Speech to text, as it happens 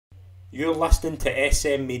You're listening to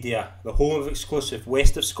SM Media, the home of exclusive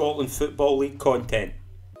West of Scotland Football League content.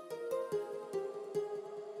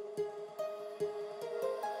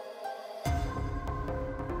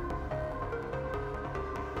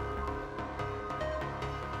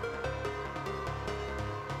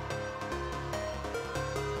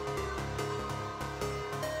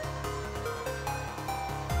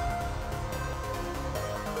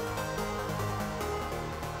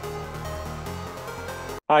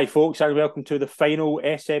 Hi folks, and welcome to the final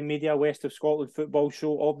SM Media West of Scotland football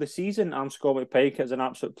show of the season. I'm Scott McPike. It's an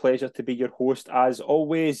absolute pleasure to be your host as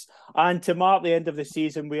always. And to mark the end of the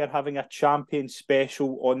season, we are having a champion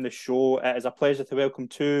special on the show. It is a pleasure to welcome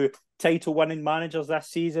two title-winning managers this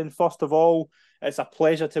season. First of all, it's a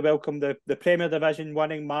pleasure to welcome the Premier Division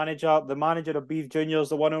winning manager, the manager of Beith Juniors,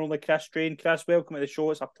 the one and only Chris Strain. Chris, welcome to the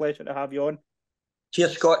show. It's a pleasure to have you on.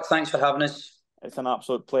 Cheers, Scott. Thanks for having us. It's an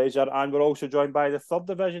absolute pleasure. And we're also joined by the third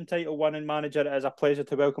division title winning manager. It is a pleasure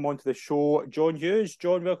to welcome onto the show John Hughes.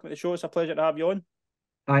 John, welcome to the show. It's a pleasure to have you on.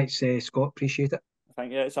 Thanks, Scott. Appreciate it.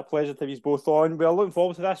 Thank you. It's a pleasure to have you both on. We're looking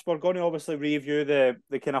forward to this. We're going to obviously review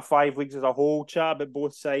the kind of 5 leagues as a whole, chat about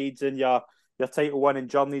both sides and your title winning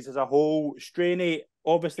journeys as a whole. Strainy,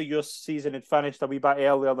 obviously your season had finished a wee bit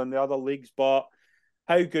earlier than the other leagues, but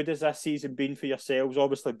how good has this season been for yourselves?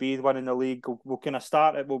 Obviously, Beith winning the league. We'll kind of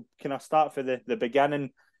start for the beginning.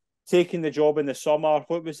 Taking the job in the summer,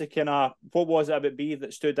 what was it about Beith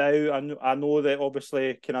that stood out? I know that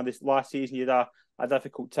obviously kind of this last season you had a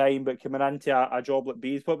difficult time, but coming into a job like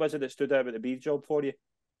Beith, what was it that stood out about the Beith job for you?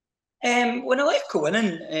 When I left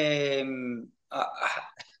Coinning,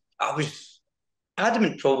 I was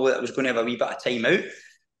adamant probably that I was going to have a wee bit of time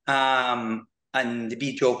out. And the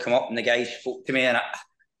Beith job came up and the guys spoke to me, and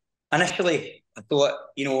initially I thought,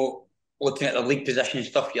 looking at the league position and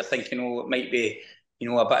stuff, you're thinking, it might be, a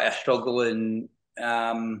bit of a struggle, and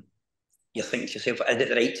you think to yourself, is it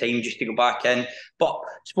the right time just to go back in? But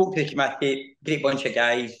spoke to the committee, great bunch of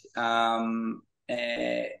guys, and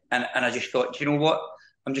I just thought, do you know what?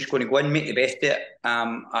 I'm just going to go in and make the best of it.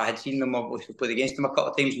 I had seen them, obviously played against them a couple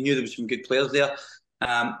of times, knew there was some good players there,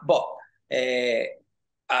 but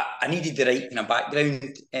I needed the right kind of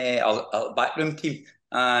background, a background team,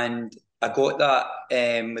 and I got that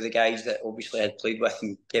with the guys that obviously I had played with,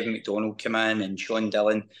 and Kevin McDonald came in, and Sean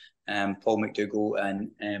Dillon, Paul McDougall,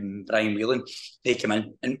 and Brian Whelan. They came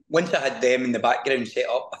in, and once I had them in the background set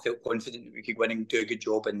up, I felt confident that we could go in and do a good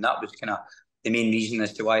job, and that was kind of the main reason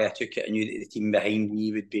as to why I took it. I knew that the team behind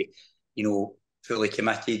me would be, fully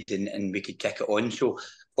committed, and we could kick it on. So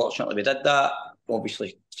fortunately we did that.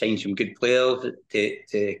 Obviously signed some good players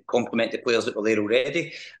to complement the players that were there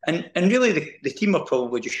already. And really the team were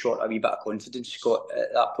probably just short a wee bit of confidence, Scott,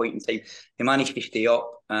 at that point in time. They managed to stay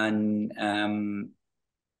up, and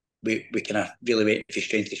we kind of really went from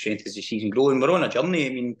strength to strength as the season grew. And we're on a journey. I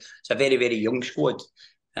mean, it's a very, very young squad.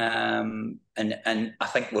 And I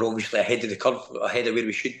think we're obviously ahead of the curve, ahead of where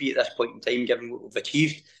we should be at this point in time, given what we've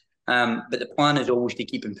achieved. But the plan is always to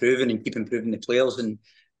keep improving and keep improving the players. And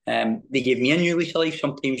they gave me a new lease of life.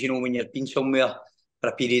 Sometimes, when you've been somewhere for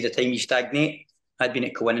a period of time, you stagnate. I'd been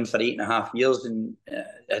at Coinning for 8.5 years, and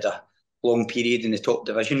had a long period in the top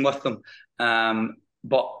division with them.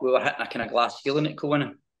 But we were hitting a kind of glass ceiling at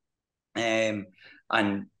Coinning. And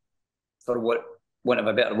for want of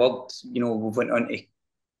a better word, we've went on to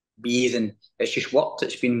Beith, and it's just worked.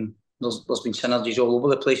 There's been synergies all over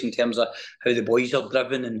the place in terms of how the boys are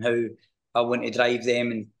driven and how I want to drive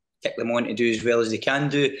them and kick them on to do as well as they can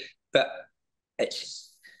do. But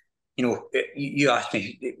it's, you asked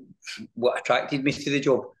me what attracted me to the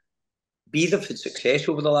job. Beith have had success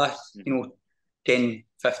over the last, 10,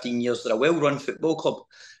 15 years. They're a well-run football club.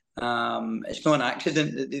 It's not an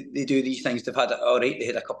accident that they do these things. They've had they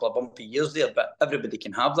had a couple of bumpy years there, but everybody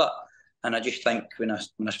can have that. And I just think when I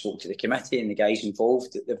spoke to the committee and the guys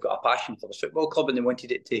involved, that they've got a passion for the football club and they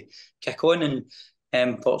wanted it to kick on.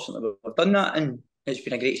 And fortunately, we've done that, and it's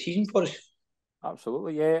been a great season for us.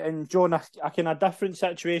 Absolutely, yeah. And John, a kind of different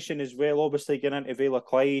situation as well. Obviously, getting into Vale,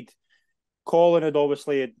 Clyde. Colin had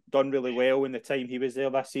obviously done really well in the time he was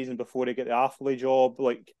there this season before he got the Athley job.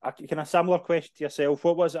 Like, a kind of similar question to yourself.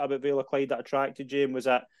 What was it about Vale, Clyde that attracted you? And was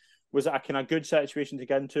it a kind of good situation to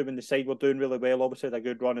get into when the side were doing really well? Obviously, had a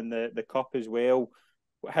good run in the cup as well.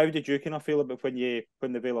 How did you kind of feel about when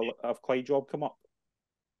the Vale of Clyde job come up?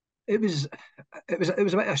 It was a bit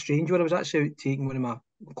of a strange one. I was actually out taking one of my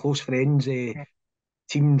close friends'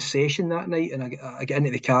 team session that night, and I get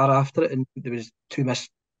into the car after it, and there was 2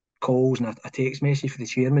 missed calls and a text message for the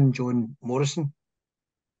chairman, John Morrison.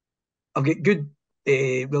 I've got good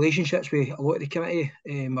relationships with a lot of the committee,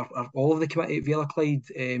 or all of the committee at Vale, Clyde,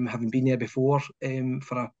 having been there before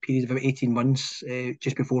for a period of about 18 months,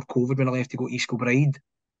 just before COVID, when I left to go to East Kilbride.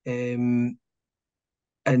 And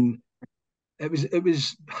it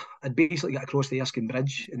was I'd basically got across the Erskine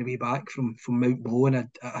Bridge on the way back from Mount Blow, and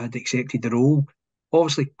I had accepted the role.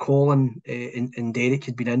 Obviously, Colin and Derek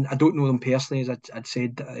had been in. I don't know them personally, as I'd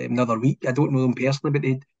said the other week. I don't know them personally, but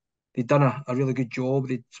they'd done a really good job.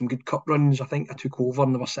 They'd some good cup runs. I think I took over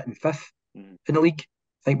and they were sitting fifth in the league.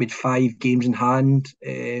 I think we'd 5 games in hand.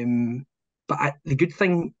 But the good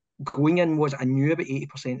thing going in was I knew about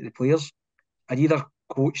 80% of the players. I'd either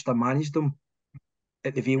coached or managed them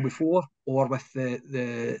at the Vale before, or with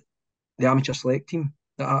the amateur select team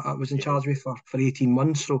that I was in charge with for 18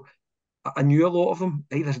 months. So I knew a lot of them.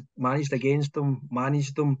 I either managed against them,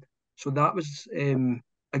 managed them. So that was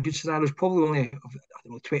a good scenario. There's probably only, I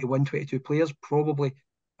don't know, 21, 22 players, probably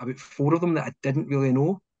about 4 of them that I didn't really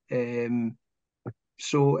know.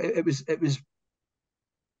 So it was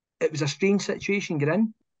a strange situation to get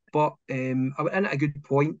in, but I went in at a good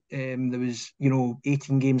point. There was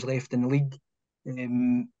 18 games left in the league.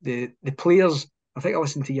 The players, I think I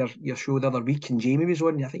listened to your show the other week and Jamie was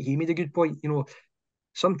on. I think he made a good point.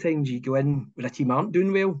 Sometimes you go in when a team aren't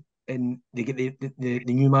doing well and they get the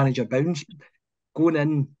new manager bounce. Going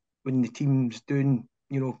in when the team's doing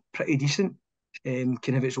pretty decent can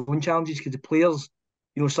have its own challenges, because the players,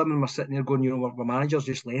 some of them are sitting there going, our managers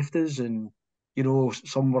just left us, and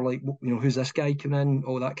some were like, who's this guy coming in,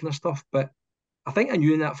 all that kind of stuff. But I think I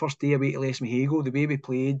knew in that first day away to Les Mahago, the way we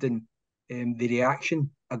played and the reaction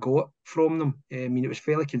I got from them. It was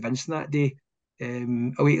fairly convincing that day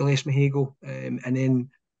away to Les Mahago, and then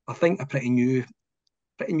I think I pretty knew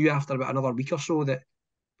after about another week or so that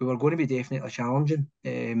we were going to be definitely challenging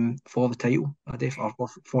for the title, or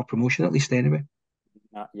for promotion at least anyway.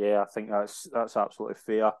 Yeah, I think that's absolutely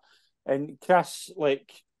fair. And Chris,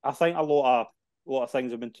 I think a lot of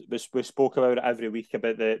things have been we spoke about it every week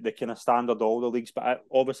about the kind of standard of all the leagues, but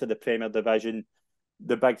obviously the Premier Division,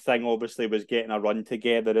 the big thing obviously was getting a run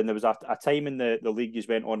together, and there was a time in the league you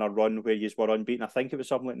went on a run where you were unbeaten. I think it was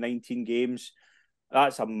something like 19 games.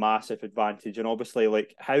 That's a massive advantage, and obviously,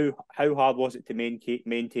 how hard was it to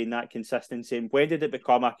maintain that consistency? And when did it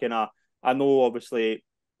become a kind of? I know obviously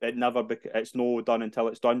it's no done until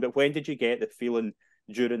it's done, but when did you get the feeling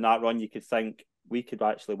during that run you could think we could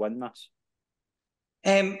actually win this?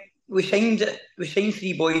 We signed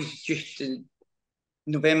 3 boys just in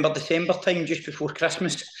November, December time, just before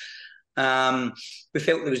Christmas. We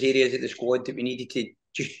felt there was areas of the squad that we needed to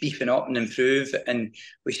just beefing up and improve, and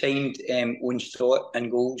we signed Owen Stott in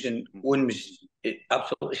goals, and Owen was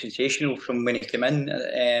absolutely sensational from when he came in.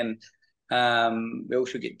 We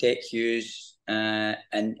also got John Hughes, and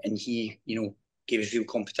he gave us real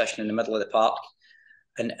competition in the middle of the park,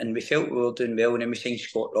 and we felt we were doing well. And then we signed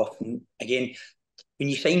Scott Roth, and again, when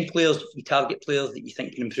you sign players, you target players that you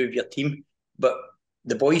think can improve your team. But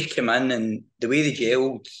the boys came in, and the way they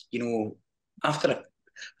gelled,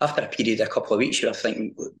 after a period of a couple of weeks, you're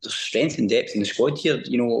thinking there's strength and depth in the squad here.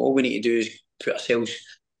 All we need to do is put ourselves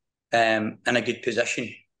in a good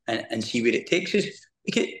position and see where it takes us.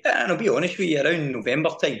 And I'll be honest with you, around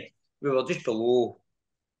November time, we were just below.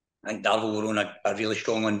 I think Darvel were on a really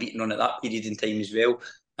strong unbeaten run at that period in time as well.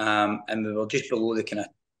 And we were just below the kind of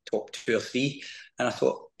top 2 or 3. And I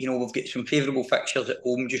thought, we've got some favourable fixtures at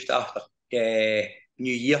home just after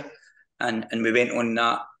New Year. And we went on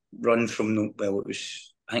that run from, it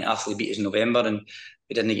was, I think Athley beat us in November, and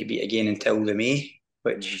we didn't get beat again until the May,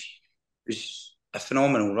 which was a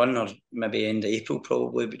phenomenal run, or maybe end of April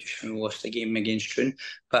probably, but just when we lost the game against Troon.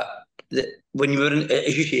 But when you were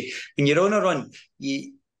as you say, when you're on a run,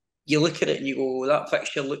 you look at it and you go, that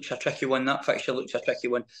fixture looks a tricky one, that fixture looks a tricky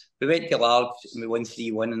one. We went to Largs and we won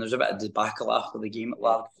 3-1, and there was a bit of debacle after the game at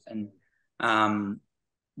Largs, and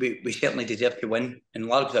we certainly deserved to win. And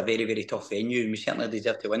Largs is a very, very tough venue, and we certainly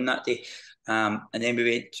deserved to win that day. And then we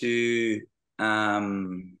went to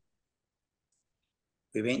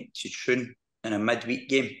Troon in a midweek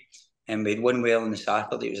game, and we'd won well on the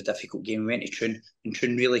Saturday. It was a difficult game. We went to Troon, and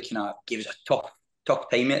Troon really kind of gave us a tough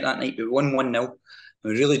time at that night. But we won 1-0.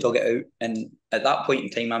 We really dug it out, and at that point in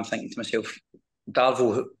time, I'm thinking to myself,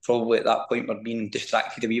 Darvel probably at that point were being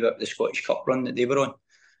distracted a wee bit with the Scottish Cup run that they were on.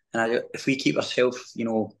 And if we keep ourselves,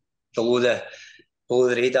 below the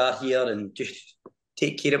radar here and just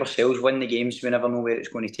take care of ourselves, win the games, we never know where it's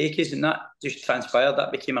going to take us. And that just transpired.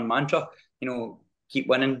 That became our mantra. Keep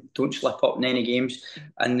winning, don't slip up in any games.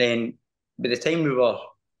 And then by the time we were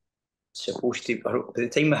supposed to, by the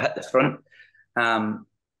time we hit the front,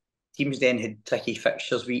 teams then had tricky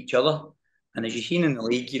fixtures with each other. And as you've seen in the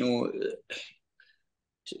league,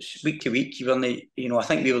 week to week, I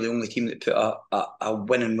think we were the only team that put a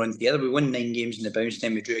winning run together. We won 9 games in the bounce,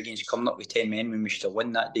 then we drew against Cumnock with 10 men when we should have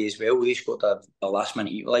won that day as well. They scored a last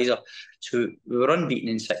minute equaliser. So we were unbeaten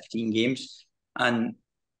in 16 games. And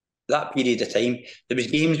that period of time, there was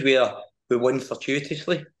games where we won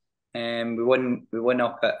fortuitously. We won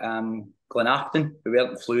up at Glenafton. We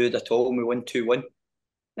weren't fluid at all, and we won 2-1.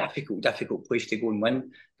 Difficult place to go and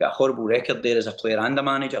win. Got a horrible record there as a player and a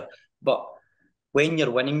manager. But when you're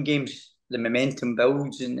winning games, the momentum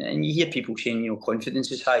builds, and you hear people saying,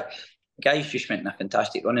 confidence is high. The guys just went in a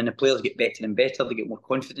fantastic run, and the players get better and better. They get more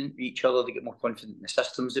confident with each other. They get more confident in the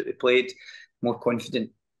systems that we played, more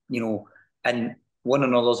confident, in one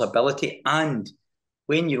another's ability. And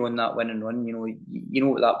when you're on that winning run, you know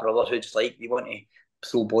what that brotherhood's like. They want to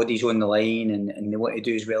throw bodies on the line, and they want to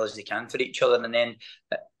do as well as they can for each other. And then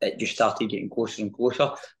it just started getting closer and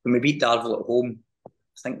closer. When we beat Darvel at home, I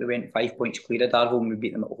think we went 5 points clear of Darvel when we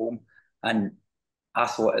beat them at home. And I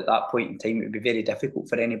thought at that point in time it would be very difficult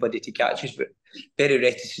for anybody to catch us, but very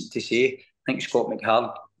reticent to say. I think Scott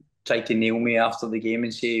McHarg tried to nail me after the game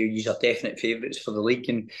and say, "You are definite favourites for the league."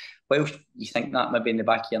 And whilst you think that maybe in the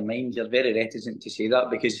back of your mind, you're very reticent to say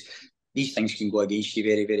that, because these things can go against you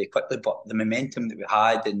very, very quickly. But the momentum that we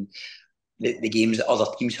had, and the games that other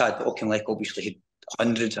teams had, Auchinleck obviously had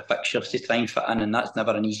hundreds of fixtures to try and fit in, and that's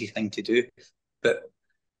never an easy thing to do. But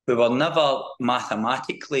we were never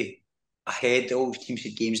mathematically ahead. All those teams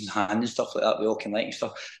had games in hand and stuff like that with Auchinleck and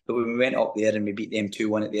stuff. But when we went up there and we beat them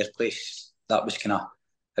 2-1 at their place, that was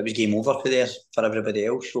it was game over for everybody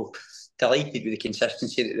else. So delighted with the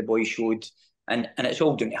consistency that the boys showed, and it's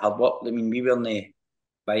all down to hard work. I mean, we weren't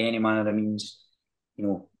by any manner of means.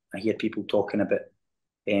 I hear people talking about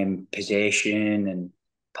possession and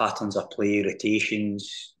patterns of play,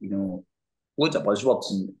 rotations. Loads of buzzwords,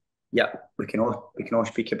 and yeah, we can all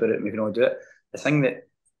speak about it and we can all do it. The thing that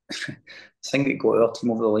got our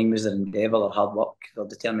team over the line was their endeavour, their hard work, their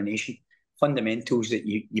determination, fundamentals that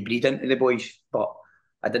you breed into the boys. But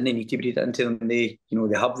I didn't need to breed it into them. They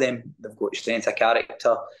have them. They've got strength of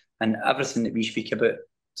character, and everything that we speak about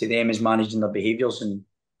to them is managing their behaviours. And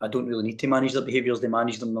I don't really need to manage their behaviours; they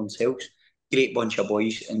manage them themselves. Great bunch of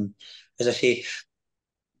boys, and as I say,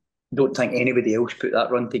 don't think anybody else put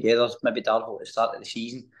that run together. Maybe Darvel at the start of the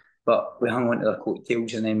season, but we hung on to their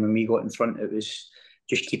coattails, and then when we got in front, it was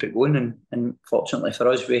just keep it going. And fortunately for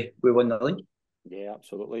us, we won the league. Yeah,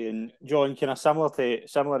 absolutely. And John, kind of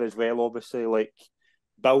similar as well. Obviously, like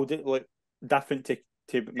build it like different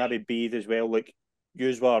to maybe Beith as well. Like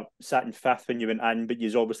yous were sitting fifth when you went in, but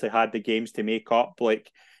yous obviously had the games to make up.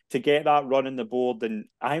 Like to get that run in the board, and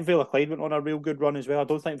I think Vale Clyde went on a real good run as well. I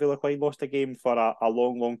don't think Vale Clyde lost a game for a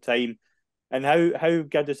long time. And how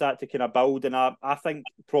good is that to kind of build? And I think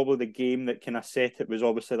probably the game that kind of set it was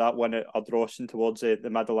obviously that one at Ardrossan towards the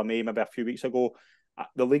middle of May, maybe a few weeks ago.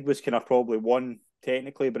 The league was kind of probably won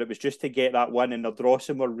technically, but it was just to get that win. And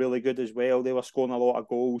Ardrossan were really good as well. They were scoring a lot of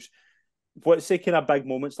goals. What's the kind of big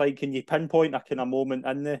moments like? Can you pinpoint a kind of moment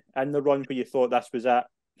in the run where you thought this was it?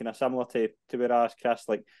 Kind of similar to where I asked Chris,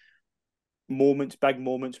 like big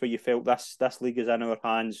moments where you felt this league is in our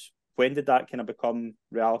hands. When did that kind of become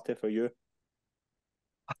reality for you?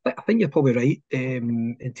 I think you're probably right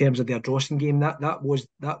in terms of the Ardrossan game. That was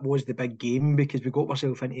the big game, because we got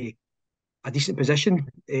ourselves into a decent position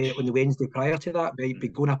on the Wednesday prior to that by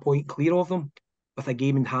going a point clear of them with a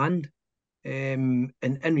game in hand. And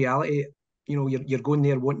in reality, you're going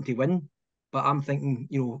there wanting to win, but I'm thinking,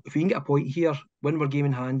 if we can get a point here, win our game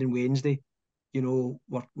in hand on Wednesday,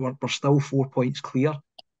 we're still 4 points clear.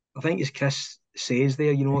 I think, as Chris says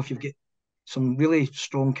there, if you've got some really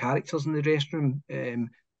strong characters in the dressing room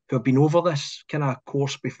who have been over this kind of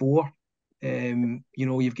course before.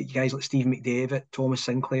 You've got guys like Steve McDevitt, Thomas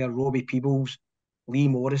Sinclair, Robbie Peebles, Lee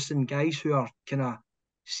Morrison, guys who are kind of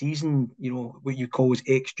seasoned, what you call as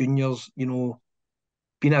ex-juniors,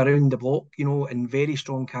 been around the block, and very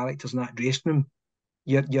strong characters in that dressing room.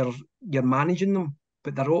 You're managing them,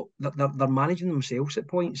 but they're managing themselves at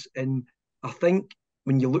points. And I think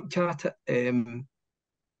when you look at it,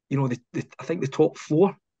 I think the top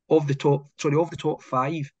four of the top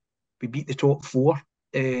five, we beat the top four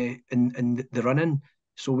in the running.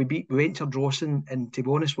 So we went to Ardrossan, and to be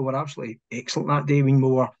honest, we were absolutely excellent that day. I mean,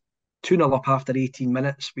 we were 2-0 up after 18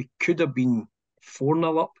 minutes. We could have been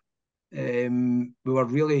 4-0 up. We were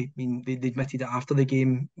really, they admitted it after the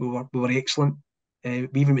game. We were excellent. We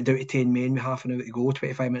even went down to 10 men with half an hour to go,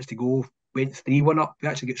 25 minutes to go. Went 3-1 up. We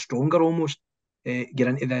actually got stronger almost. Get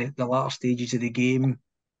into the latter stages of the game.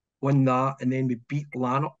 Won that, and then we beat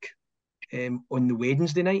Lanark on the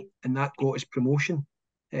Wednesday night, and that got us promotion.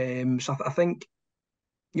 So I think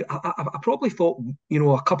I probably thought,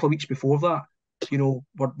 a couple of weeks before that,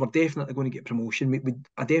 we're definitely going to get promotion.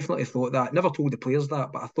 I definitely thought that. Never told the players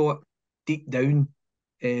that, but I thought deep down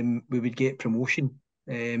we would get promotion.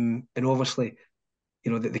 And obviously,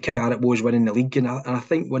 the carrot was winning the league. And I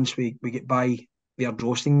think once we get by the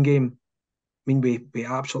Ardrossan game, I mean, we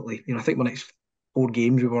absolutely, I think the next 4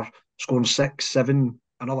 games we were scoring 6, 7,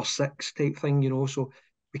 another 6 type thing, So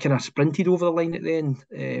we kind of sprinted over the line at the end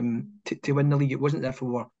to win the league. It wasn't as if we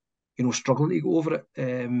were, struggling to go over it.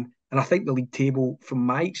 And I think the league table, from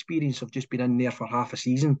my experience of just being in there for half a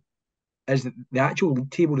season, is that the actual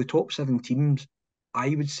league table, the top 7 teams, I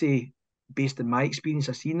would say, based on my experience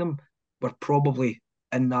of seeing them, were probably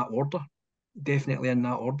in that order. Definitely in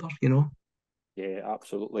that order. Yeah,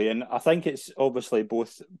 absolutely, and I think it's obviously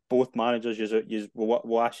both managers.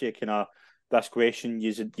 We'll ask you kind of this question.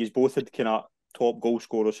 You both had kind of top goal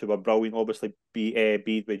scorers who were brilliant. Obviously,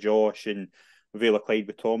 Beith with Josh and Vale Clyde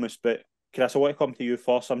with Thomas. But Chris, I want to come to you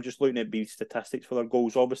first. I'm just looking at Beith's statistics for their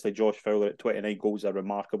goals. Obviously, Josh Fowler at 29 goals, a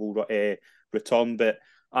remarkable return. But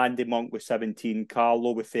Andy Monk with 17,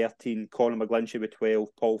 Carlo with 13, Conor McGlinchey with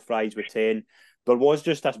 12, Paul Fries with 10. There was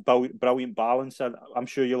just this brilliant balance, and I'm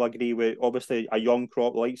sure you'll agree with obviously a young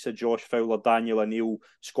crop like Josh Fowler, Daniel O'Neill,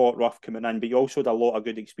 Scott Ruff coming in, but you also had a lot of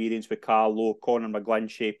good experience with Carlo, Conor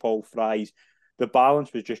McGlinchey, Paul Fries. The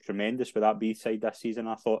balance was just tremendous with that B side this season,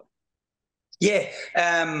 I thought. Yeah,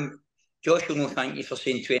 Josh will know thank you for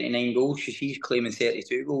saying 29 goals because he's claiming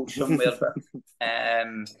 32 goals somewhere. But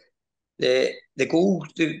the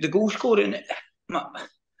goal scoring,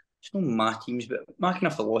 it's not my teams, but my kind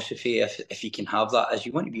of philosophy, if you can have that, is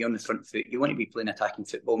you want to be on the front foot, you want to be playing attacking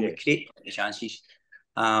football, and we create chances.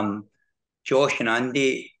 Josh and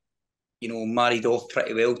Andy, married off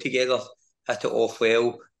pretty well together, hit it off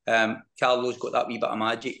well. Carlo's got that wee bit of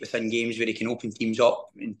magic within games where he can open teams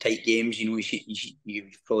up in tight games.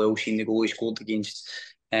 You've probably all seen the goal he scored against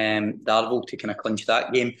Darvel to kind of clinch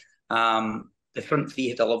that game. The front three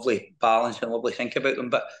had a lovely balance and a lovely think about them.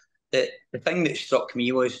 But the thing that struck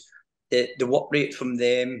me was the work rate from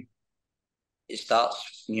them. It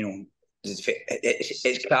starts,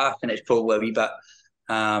 it's craft and it's probably a wee bit,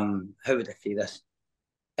 how would I say this?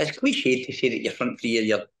 It's cliched to say that your front three are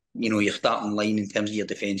your starting line in terms of your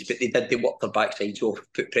defence, but they work their backsides off,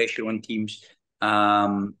 put pressure on teams.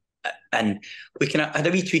 And we had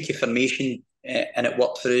a wee tweak of formation and it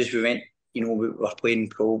worked for us. We went, we were playing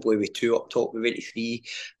probably with 2 up top, we went to 3,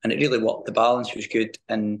 and it really worked. The balance was good.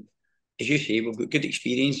 And as you say, we've got good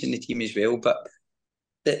experience in the team as well. But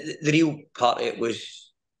the real part of it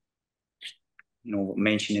was,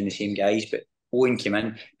 mentioning the same guys, but Owen came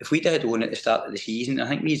in. If we'd had Owen at the start of the season, I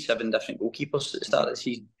think we had 7 different goalkeepers at the start of the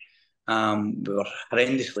season. We were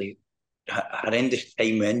horrendous time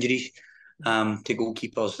with injuries to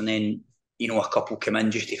goalkeepers, and then a couple come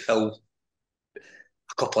in just to fill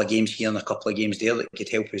a couple of games here and a couple of games there that could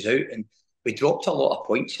help us out. And we dropped a lot of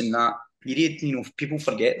points in that period. People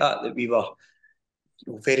forget that we were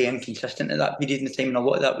very inconsistent at that period in the time, and a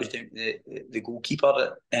lot of that was down to the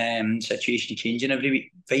goalkeeper situation changing every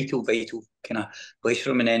week. Vital kind of place for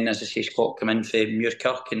him. And then, as I say, Scott came in for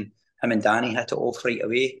Muirkirk, and him and Danny hit it off right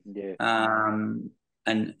away. Yeah.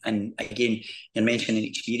 And again, you're mentioning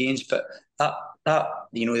experience, but that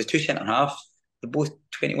the 2 centre halves, they're both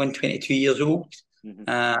 21, 22 years old.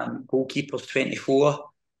 Goalkeeper's 24.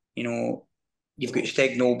 You've got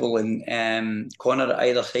Stig Noble and Connor at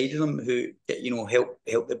either side of them who help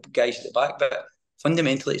the guys at the back. But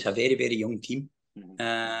fundamentally, it's a very, very young team,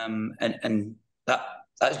 and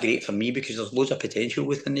that's great for me because there's loads of potential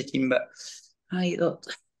within the team. But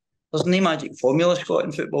there's no magic formula, Scott,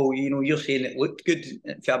 in football. You're saying it looked good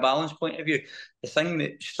from a balance point of view. The thing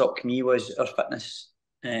that struck me was our fitness.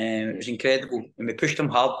 It was incredible, and we pushed them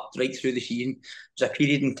hard right through the season. There was a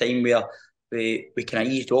period in time where we kind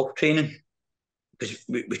of eased off training, because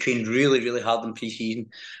we trained really, really hard in pre-season,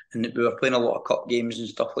 and we were playing a lot of cup games and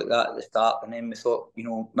stuff like that at the start. And then we thought,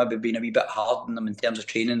 maybe being a wee bit hard on them in terms of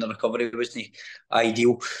training, the recovery wasn't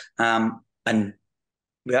ideal. And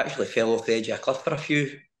we actually fell off the edge of a cliff for a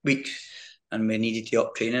few weeks, and we needed to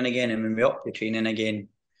up training again. And when we upped the training again,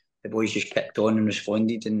 the boys just kicked on and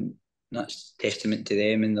responded, and that's testament to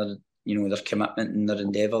them and their commitment and their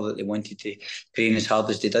endeavour that they wanted to train as hard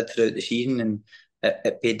as they did throughout the season. And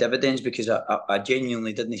it paid dividends, because I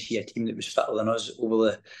genuinely didn't see a team that was fitter than us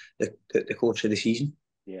over the course of the season.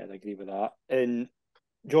 Yeah, I agree with that. And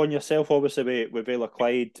John, yourself, obviously with Vale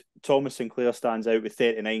Clyde, Thomas Sinclair stands out with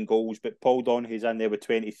 39 goals, but Paul Donaghy's in there with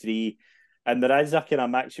 23. And there is a kind of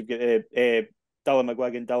mix. You've got Dylan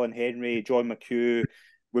McGuigan, Dylan Henry, John McHugh,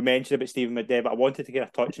 we mentioned about Stephen McDevitt. I wanted to get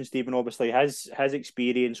a touch on Stephen. Obviously, his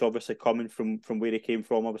experience, obviously coming from where he came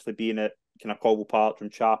from, obviously being at kind of Cobble Park from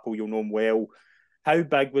Chapel, you'll know him well. How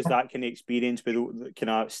big was that kind of experience with kind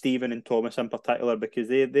of Stephen and Thomas in particular? Because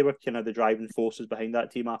they were kind of the driving forces behind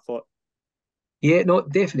that team, I thought. Yeah, no,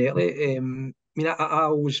 definitely. I mean, I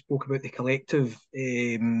always spoke about the collective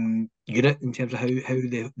unit in terms of how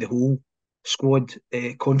the whole squad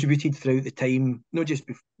contributed throughout the time, not just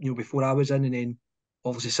before I was in, and then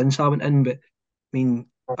obviously since I went in. But I mean,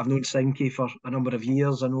 I've known Sinky for a number of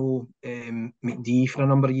years. I know McD for a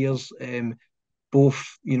number of years.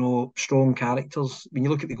 Both, strong characters. When you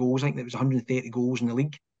look at the goals, I think there was 130 goals in the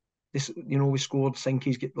league. This, we scored.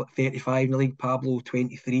 Sinky's got like 35 in the league. Pablo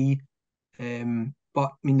 23. But I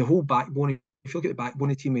mean, the whole backbone. If you look at the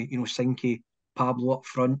backbone of the team, Sinky, Pablo up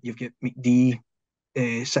front. You've got McD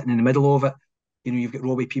sitting in the middle of it. You've got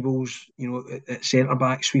Robbie Peebles. At centre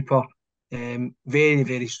back, sweeper. Very,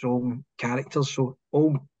 very strong characters. So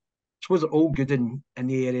I suppose they're all good in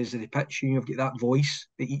the areas of the pitch. You've got that voice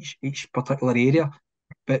at each particular area.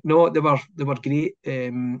 But no, they were great.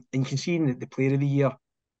 And you can see in the Player of the Year,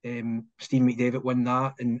 Steve McDevitt won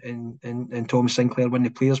that, and Tom Sinclair won the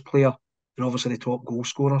Players Player, and obviously the top goal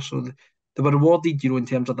scorer. So they were rewarded, in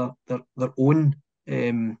terms of their own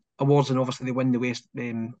awards, and obviously they win the West.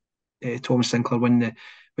 Thomas Sinclair won the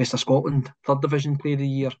West of Scotland Third Division Player of the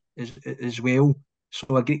Year as well.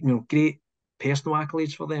 So a great personal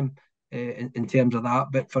accolades for them in terms of that.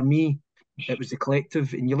 But for me, it was the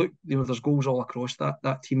collective. And you look, there's goals all across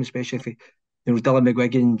that team, especially if Dylan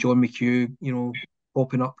McGuigan, John McHugh,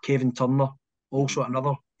 popping up, Kevin Turner, also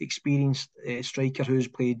another experienced striker who's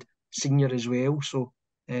played senior as well. So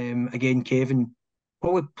again, Kevin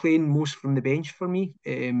probably playing most from the bench for me,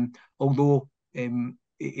 although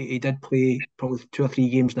he did play probably 2 or 3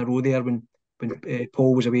 games in a row there when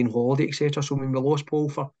Paul was away on holiday, etc. So when we lost Paul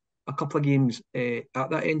for a couple of games at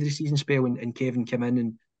that end of the season spell, and Kevin came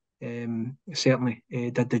in and certainly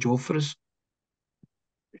did the job for us.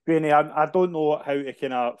 Benny, I don't know how to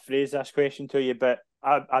kind of phrase this question to you, but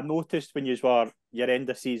I noticed when you were your end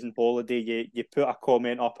of season holiday, you put a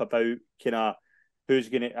comment up about kind of who's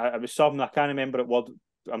going to. It was something I can't remember what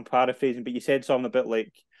I'm paraphrasing, but you said something about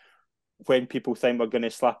like when people think we're going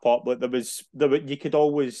to slip up. Like you could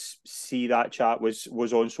always see that chat was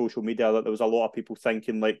on social media, that there was a lot of people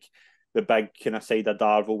thinking like the big kind of side of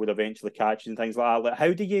Darvel would eventually catch and things like that. Like,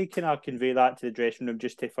 how do you kind of convey that to the dressing room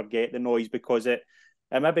just to forget the noise? Because it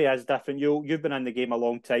maybe is different. You've been in the game a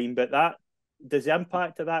long time, but does the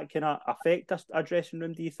impact of that kind of affect a dressing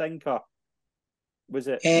room, do you think, or was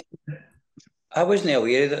it? I wasn't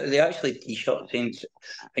aware that they actually t-shirt things.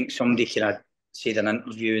 I think somebody kind of said in an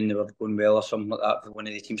interview and they were going well or something like that for one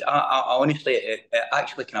of the teams. I honestly, it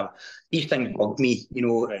actually kind of, these things bug me.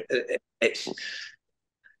 Right. It's,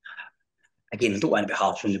 again, I don't want to be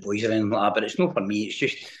harsh on the boys or anything like that, but it's not for me. It's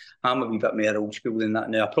just, I'm a wee bit more old school than that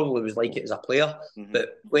now. I probably was like it as a player,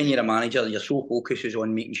 but when you're a manager, your sole focus is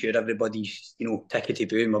on making sure everybody's,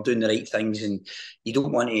 tickety-boo and we're doing the right things, and you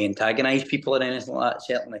don't want to antagonise people or anything like that,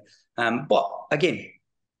 certainly. But again,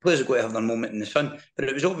 players have got to have their moment in the sun. But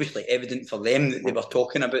it was obviously evident for them that they were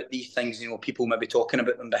talking about these things, people maybe talking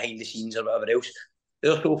about them behind the scenes or whatever else.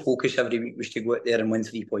 Their sole focus every week was to go out there and win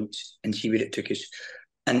 3 points and see where it took us.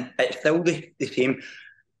 And it's still the same.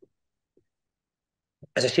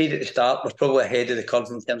 As I said at the start, we're probably ahead of the curve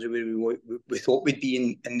in terms of where we thought we'd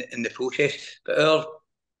be in the process. But our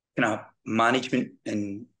kind of management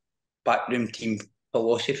and backroom team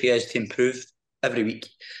philosophy is to improve every week,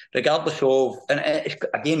 regardless of, and it's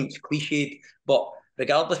cliched, but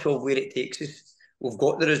regardless of where it takes us, we've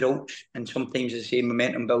got the results, and sometimes, as I say,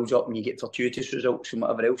 momentum builds up and you get fortuitous results and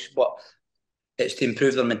whatever else, but it's to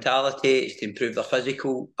improve their mentality, it's to improve their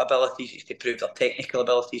physical abilities, it's to improve their technical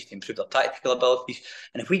abilities, to improve their tactical abilities.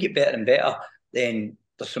 And if we get better and better, then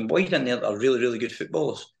there's some boys in there that are really, really good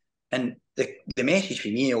footballers. And the message for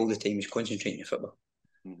me all the time is concentrating on football.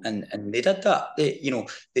 And they did that. They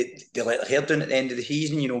let their hair down at the end of the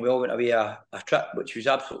season. We all went away a trip, which was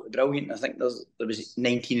absolutely brilliant. I think there was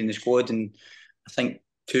 19 in the squad, and I think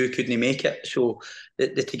 2 couldn't make it. So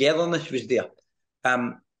the togetherness was there.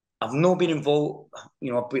 I've not been involved,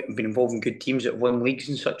 I've been involved in good teams that won leagues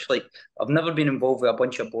and such. Like, I've never been involved with a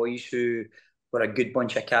bunch of boys who were a good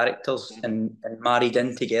bunch of characters and married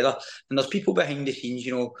in together. And there's people behind the scenes,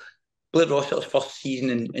 Blair Rossiter's first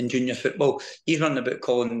season in junior football, he's running about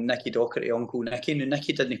calling Nicky Docherty Uncle Nicky. Now,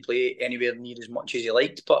 Nicky didn't play anywhere near as much as he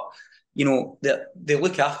liked, but, they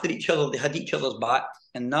look after each other, they had each other's back,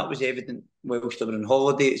 and that was evident whilst they were on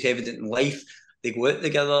holiday, it's evident in life. They go out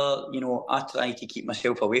together, I try to keep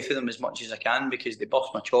myself away from them as much as I can because they bust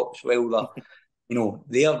my chops while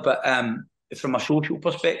there. But from a social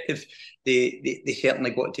perspective, they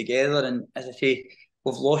certainly got together. And as I say,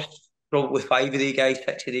 we've lost probably 5 of the guys,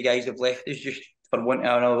 6 of the guys have left us just for want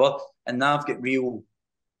of another word. And now I've got real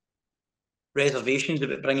reservations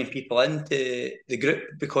about bringing people into the group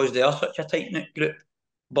because they are such a tight-knit group.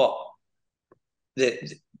 But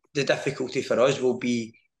the difficulty for us will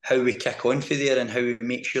be how we kick on for there and how we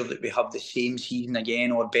make sure that we have the same season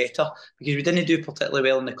again or better, because we didn't do particularly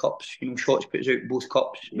well in the cups. Shots put us out both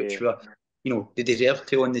cups, which were, they deserved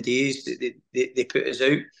to on the days that they put us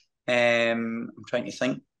out. I'm trying to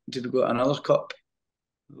think, did we go to another cup?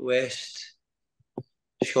 West.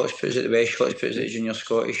 Shots put us at the West, Shots put us at Junior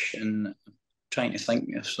Scottish, and I'm trying to think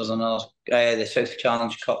if there's another. The South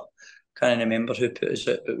Challenge Cup. Can't remember who put us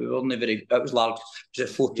out, but we weren't very. It was large. It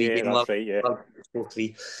was a 4-3 game. That's right, yeah.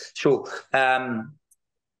 4-3. So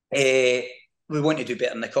we want to do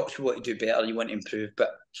better in the cups. We want to do better. You want to improve,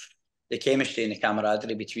 but the chemistry and the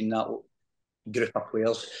camaraderie between that group of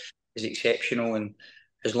players is exceptional. And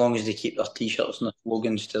as long as they keep their t-shirts and their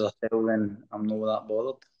slogans to their tail, then I'm not that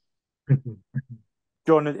bothered.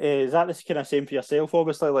 John, is that the kind of same for yourself?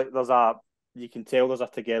 Obviously, like you can tell there's a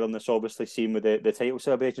togetherness obviously seen with the title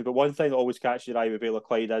celebrations. But one thing that always catches your eye with Vale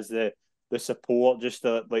Clyde is the support, just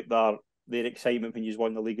their excitement when you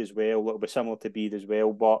won the league as well. It'll be similar to Beith as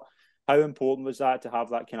well. But how important was that to have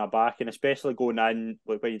that kind of back, and especially going in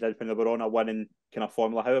like when you did when they were on a winning kind of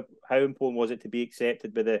formula? How important was it to be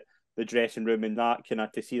accepted by the dressing room and that kind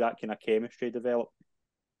of to see that kind of chemistry develop?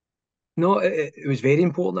 No, it was very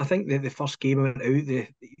important. I think the first game I went out,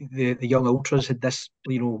 the young ultras had this,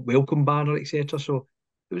 welcome banner, etc. So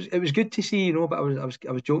it was good to see, But I was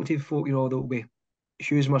joking to folk, there'll be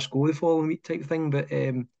Hughes must go the following week type of thing. But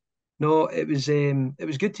no, it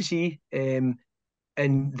was good to see. And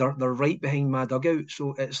they're right behind my dugout,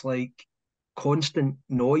 so it's like constant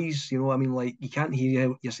noise. Like you can't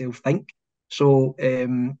hear yourself think. So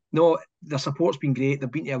no, the support's been great.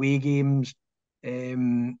 They've been to away games.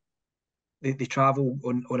 They travel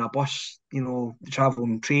on a bus, they travel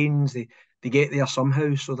on trains, they get there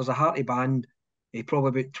somehow. So there's a hearty band,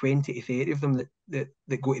 probably about 20 to 30 of them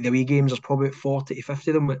that go to the away games. There's probably about 40 to 50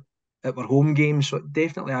 of them at our home games. So it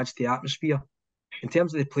definitely adds to the atmosphere. In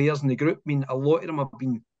terms of the players in the group, a lot of them have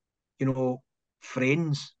been,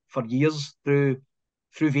 friends for years through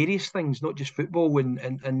various things, not just football,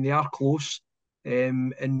 and they are close.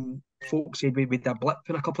 And folks said we had a blip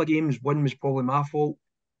in a couple of games. One was probably my fault,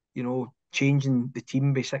 changing the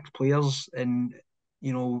team by 6 players, and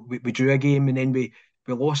we drew a game and then we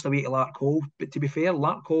lost away to Larkhall. But to be fair,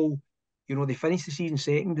 Larkhall, they finished the season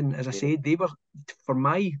second, and as I said, they were, for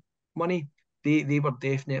my money, they were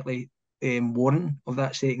definitely warranting of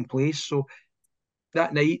that second place. So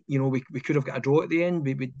that night, we could have got a draw at the end.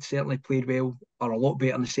 We certainly played well, or a lot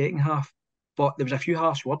better in the second half. But there was a few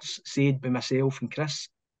harsh words said by myself and Chris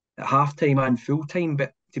at half time and full time.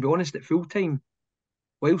 But to be honest, at full time,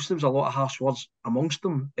 whilst there was a lot of harsh words amongst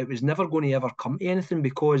them, it was never going to ever come to anything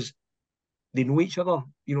because they know each other,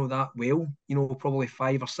 that well. Probably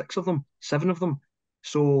 5 or 6 of them, 7 of them.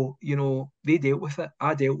 So, they dealt with it.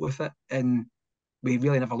 I dealt with it, and we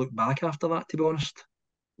really never looked back after that, to be honest.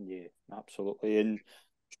 Yeah, absolutely. And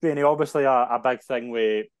Straney, obviously a big thing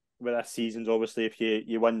with this season's obviously if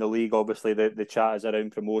you win the league, obviously the chat is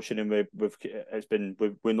around promotion, and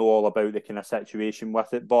we know all about the kind of situation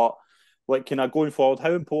with it. But like kind of going forward,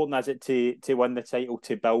 how important is it to win the title,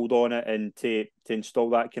 to build on it, and to install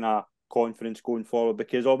that kind of confidence going forward?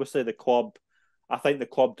 Because obviously I think the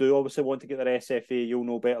club do obviously want to get their SFA. You'll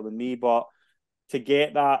know better than me, but to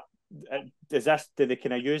get that, do they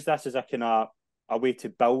kind of use this as a kind of a way to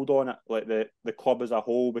build on it, like the club as a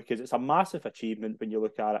whole, because it's a massive achievement when you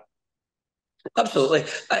look at it? Absolutely.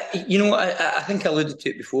 I think I alluded to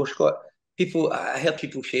it before, Scott. I heard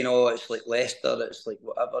people saying, "Oh, it's like Leicester, it's like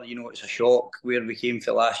whatever, it's a shock where we came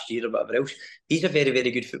for last year or whatever else." He's a very,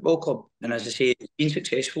 very good football club, and as I say, it's been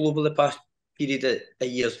successful over the past period of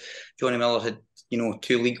years. Johnny Miller had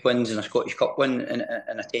 2 league wins and a Scottish Cup win in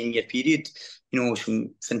a 10-year period.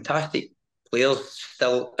 Some fantastic players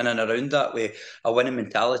still in and around that with a winning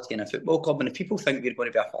mentality in a football club. And if people think we're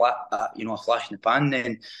going to be a flash in the pan,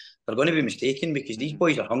 then they're going to be mistaken, because these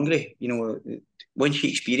boys are hungry. Once you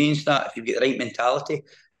experience that, if you've got the right mentality,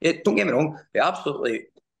 don't get me wrong, it's absolutely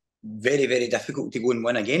very, very difficult to go and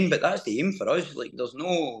win again, but that's the aim for us. Like, there's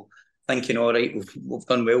no thinking, all right, we've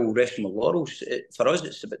done well, we'll rest on the laurels. For us,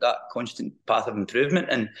 it's about that constant path of improvement.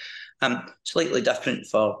 And slightly different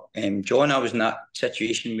for John. I was in that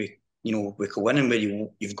situation with winning, where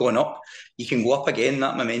you've gone up, you can go up again.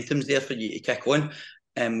 That momentum's there for you to kick on.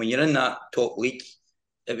 And when you're in that top league,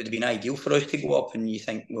 it would have been ideal for us to go up, and you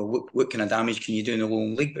think, well, what kind of damage can you do in the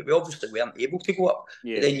Lowland League? But we obviously weren't able to go up.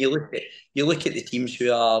 Yeah. But then you look at the teams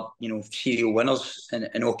who are, serial winners in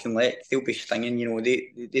Auchinleck. They'll be stinging.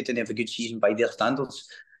 They didn't have a good season by their standards.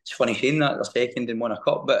 It's funny saying that they're second and won a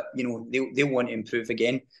cup, but they'll want to improve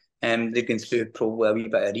again. They're going through probably a wee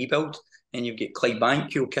bit of rebuild, and you've got Clyde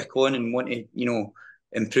Bank who'll kick on and want to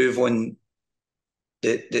improve on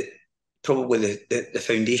the probably the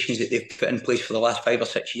foundations that they've put in place for the last 5 or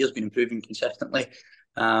 6 years, been improving consistently.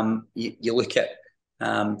 You look at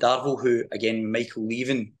Darvel, who, again, Michael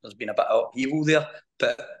leaving, there's been a bit of upheaval there,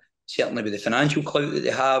 but certainly with the financial clout that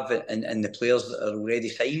they have and the players that are already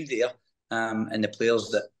signed there, and the players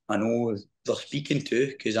that I know they're speaking to,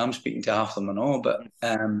 because I'm speaking to half of them and all, but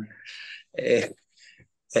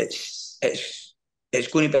it's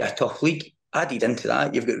going to be a tough league. Added into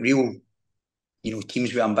that, you've got real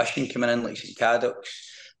teams with ambition coming in, like St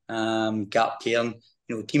Cadoc's, Gap Cairn,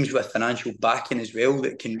 teams with financial backing as well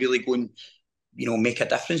that can really go and, make a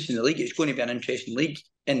difference in the league. It's going to be an interesting league.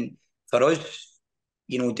 And for us,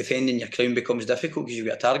 defending your crown becomes difficult because you've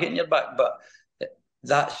got a target in your back. But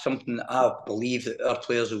that's something that I believe that our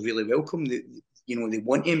players will really welcome. They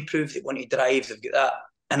want to improve, they want to drive, they've got that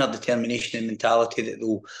inner determination and mentality that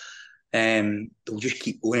they'll just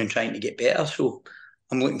keep going and trying to get better. So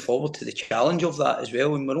I'm looking forward to the challenge of that as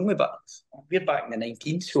well. And we're back in the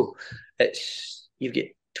 19th, so you've got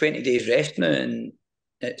 20 days rest now, and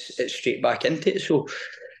it's straight back into it. So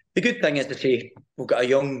the good thing is to say we've got a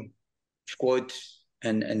young squad,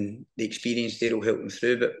 and the experience there will help them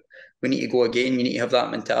through. But we need to go again. You need to have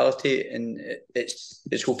that mentality, and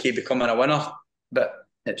it's okay becoming a winner, but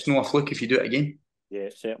it's not a fluke if you do it again. Yeah,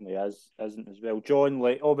 it certainly isn't as well. John,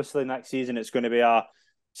 like, obviously next season it's going to be a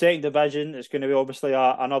second division. It's going to be obviously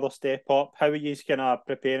another step up. How are you kind of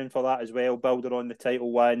preparing for that as well, building on the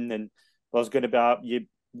title win? And there's going to be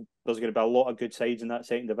a lot of good sides in that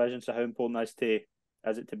second division. So how important is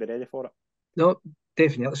it to be ready for it? No,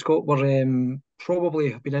 definitely, Scott. We're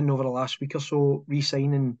probably been in over the last week or so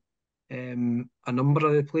re-signing a number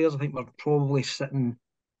of the players. I think we're probably sitting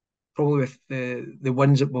with the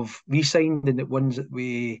ones that we've re-signed and the ones that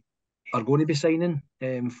we are going to be signing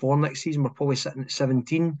for next season. We're probably sitting at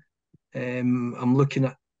 17. I'm looking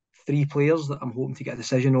at 3 players that I'm hoping to get a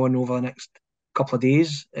decision on over the next couple of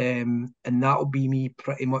days, and that'll be me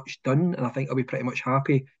pretty much done, and I think I'll be pretty much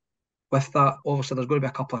happy with that. Obviously, there's going to be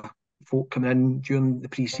a couple of folk coming in during the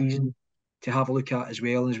pre-season to have a look at as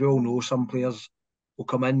well, and as we all know, some players will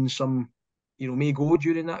come in, some may go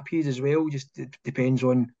during that period as well. Just it depends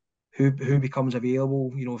on who becomes available.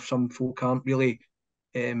 If some folk aren't really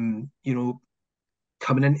coming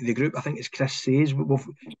into the group, I think as Chris says,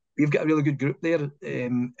 we've got a really good group there,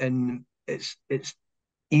 and it's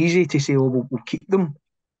easy to say, we'll keep them,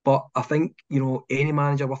 but I think any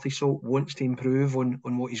manager worth his salt wants to improve on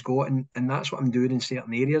what he's got, and that's what I'm doing in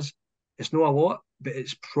certain areas. It's not a lot, but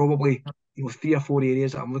it's probably 3 or 4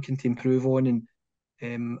 areas that I'm looking to improve on,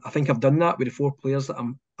 and I think I've done that with the 4 players that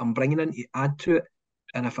I'm bringing in to add to it.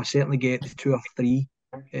 And if I certainly get the 2 or 3,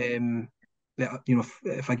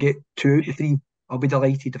 if I get 2 out of the 3, I'll be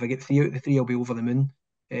delighted. If I get 3 out of the 3, I'll be over the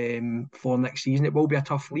moon for next season. It will be a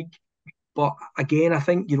tough league, but again, I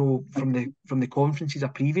think from the conferences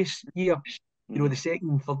of previous year, the second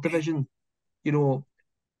and third division, it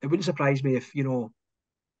wouldn't surprise me if the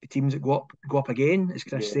teams that go up again, as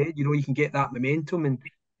Chris said, you can get that momentum,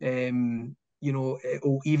 and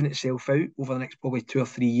it'll even itself out over the next probably 2 or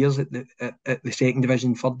 3 years at the second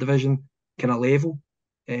division, third division kind of level.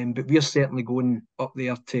 But we're certainly going up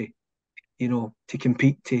there to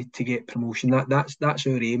compete to get promotion. That's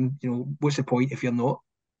our aim. What's the point if you're not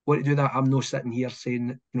want to do that? I'm not sitting here saying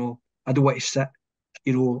that, I don't want to sit,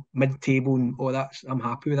 mid-table and all that. I'm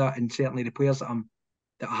happy with that, and certainly the players that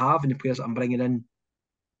I have and the players that I'm bringing in,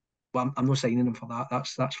 well, I'm not signing them for that.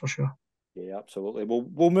 That's for sure. Yeah, absolutely.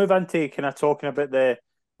 We'll move into kind of talking about the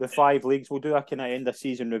 5 leagues. We'll do a kind of end of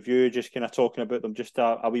season review, just kind of talking about them just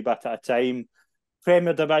a wee bit at a time.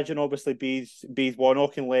 Premier Division, obviously, Beith 1,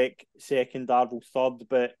 Auchinleck 2nd, Darvel 3rd.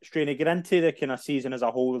 But straight to get into the kind of season as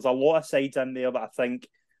a whole, there's a lot of sides in there that I think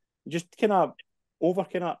just kind of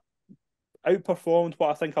outperformed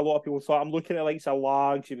what I think a lot of people thought. I'm looking at likes of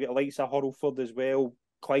Lags, you've got likes of Hurlford as well,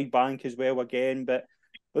 Clyde Bank as well again, but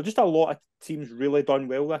there's just a lot of teams really done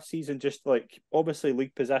well this season. Just like obviously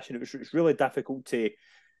league position, it's really difficult to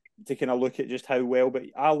kind of look at just how well. But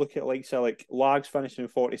I look at like Lags finishing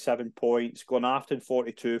 47 points, Glenafton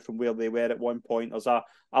 42 from where they were at one point. There's a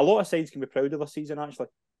lot of sides can be proud of their season actually.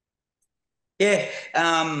 Yeah,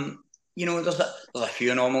 there's a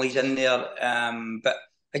few anomalies in there, but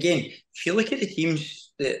again, if you look at the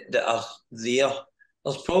teams that are there,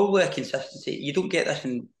 there's probably a consistency. You don't get this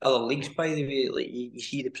in other leagues, by the way. Like you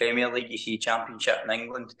see the Premier League, you see Championship in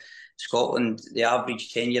England, Scotland. The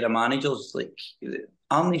average tenure of managers, like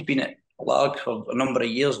Arnie's been at Larg for a number of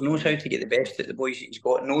years, knows how to get the best out of the boys that he's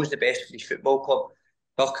got, knows the best for his football club.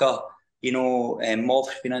 Tucker,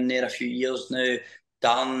 Moff's been in there a few years now.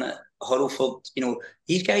 Dan, Hurlford,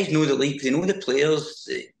 these guys know the league, they know the players,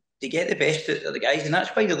 they get the best out of the guys, and that's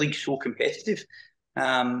why the league's so competitive.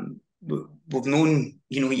 We've known,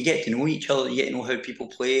 you get to know each other, you get to know how people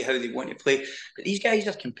play, how they want to play. But these guys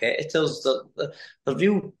are competitors. They're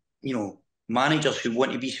real, managers who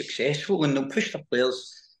want to be successful, and they'll push their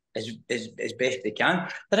players as best they can.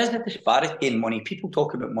 There is a disparity in money. People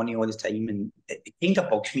talk about money all the time, and it kind of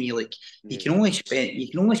bugs me. Like you can only spend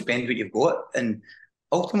what you've got, and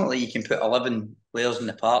ultimately you can put 11 players in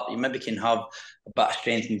the park. You maybe can have a bit of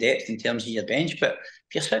strength and depth in terms of your bench, but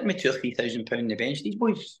if you're sitting with £2,000 or £3,000 on the bench, these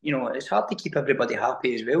boys, it's hard to keep everybody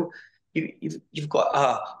happy as well. You've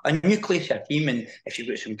got a nucleus of a team, and if you've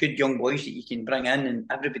got some good young boys that you can bring in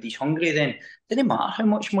and everybody's hungry, then it doesn't matter how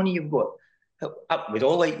much money you've got. We'd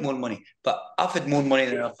all like more money, but I've had more money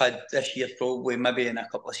than I've had this year, probably maybe in a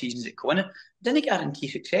couple of seasons at Corinne. Doesn't guarantee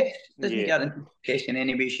success. Doesn't guarantee success in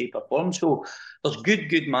any way, shape, or form. So there's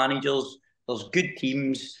good managers, there's good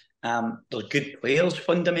teams, there's good players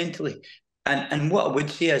fundamentally. And what I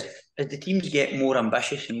would say is, as the teams get more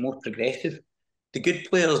ambitious and more progressive, the good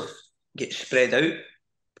players get spread out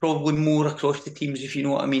probably more across the teams, if you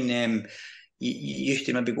know what I mean. You used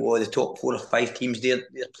to maybe go, the top 4 or 5 teams, their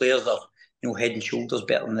players are head and shoulders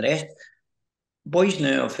better than the rest. Boys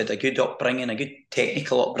now have had a good upbringing, a good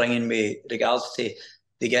technical upbringing with regards to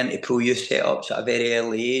they get into pro youth setups at a very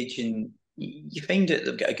early age, and you find that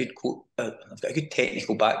they've got a good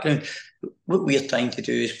technical background. What we're trying to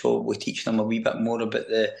do is probably teach them a wee bit more about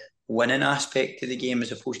the winning aspect of the game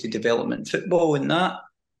as opposed to development football, and that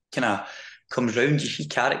kind of comes round. You see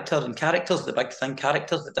character, and character's the big thing.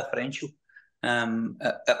 Character's the differential.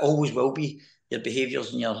 It always will be. Your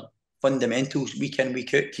behaviours and your fundamentals week in,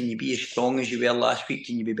 week out. Can you be as strong as you were last week?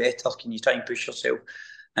 Can you be better? Can you try and push yourself?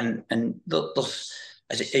 And there's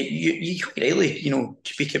you rightly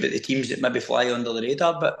speak about the teams that maybe fly under the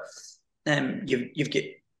radar, but you've got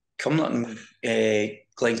Cumberland and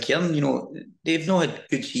Glencairn. They've not had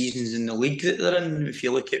good seasons in the league that they're in. If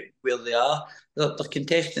you look at where they are, they're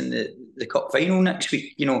contesting the cup final next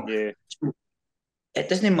week. It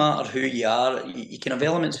doesn't matter who you are. You can have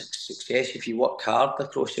elements of success if you work hard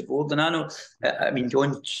across the board. And I know,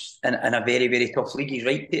 John's in a very, very tough league. He's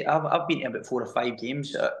right. I've been to about 4 or 5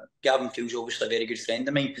 games. Gavin Field's obviously a very good friend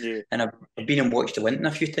of mine. And I've been and watched the Winton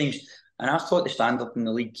a few times. And I thought the standard in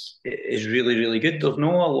the league is really, really good. There's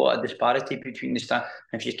not a lot of disparity between the standard.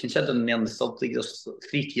 If you're considering they're in the third league, there's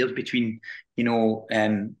 3 tiers between,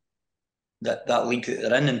 that league that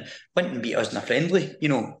they're in. And Winton beat us in a friendly,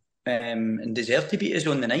 and deserve to beat us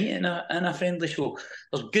on the night in a friendly. So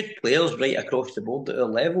there's good players right across the board at our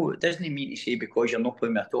level. It doesn't mean to say because you're not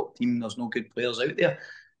playing with a top team there's no good players out there.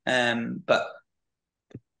 But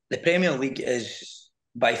the Premier League is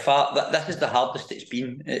by far this is the hardest it's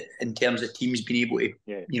been in terms of teams being able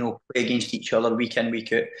to play against each other week in,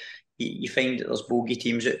 week out. You find that there's bogey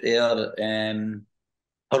teams out there.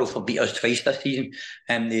 Hurlford beat us twice this season,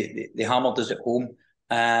 and they hammered us at home.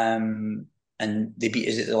 And they beat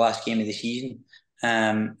us at the last game of the season.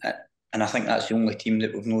 And I think that's the only team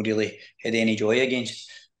that we've not really had any joy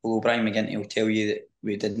against. Although Brian McGinty will tell you that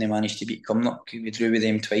we didn't manage to beat Cumnock. We drew with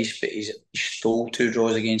them twice, but he stole 2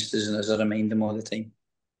 draws against us, and as I remind him all the time.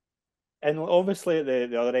 And obviously at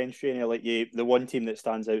the other end, Shane, the one team that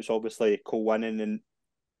stands out is obviously Colwynnon, and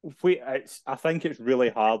I think it's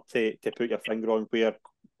really hard to put your finger on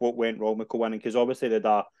what went wrong with Colwynnon, because obviously they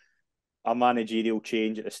had a managerial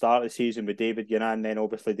change at the start of the season with David getting in, then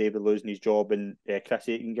obviously David losing his job and Chris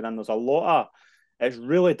Aiken getting in. There's a lot of... It's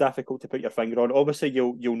really difficult to put your finger on. Obviously,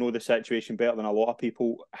 you'll know the situation better than a lot of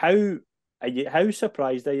people. How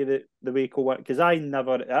surprised are you the way Colwynnon... Because I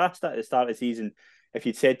asked at the start of the season, if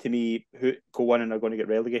you'd said to me who Colwynnon are going to get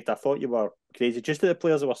relegated, I thought you were crazy. Just the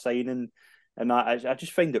players that were signing and that, I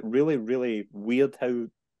just find it really, really weird how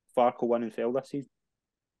far Colwynnon fell this season.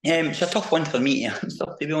 It's a tough one for me to answer,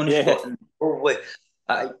 to be honest. Yeah. Probably,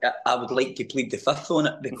 I would like to plead the fifth on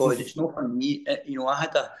it because it's not for me. I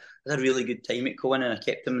had a really good time at Colwynnon. I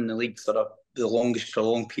kept them in the league for the longest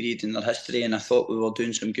prolonged period in their history, and I thought we were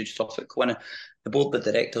doing some good stuff at Colwynnon. The board of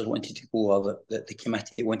directors wanted to go, or the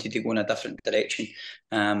committee wanted to go in a different direction,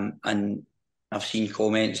 and I've seen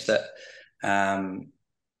comments that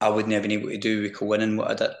I wouldn't have been able to do with Colwynnon what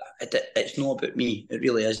I did. it's not about me. It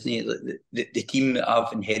really isn't. The team that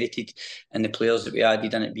I've inherited and the players that we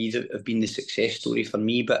added in at Beith have been the success story for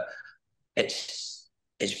me. But it's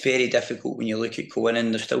very difficult when you look at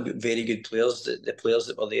Coinning. They've still got very good players. The players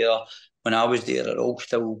that were there when I was there are all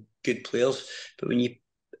still good players. But when you,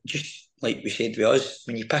 just like we said with us,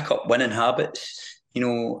 when you pick up winning habits,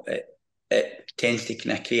 it tends to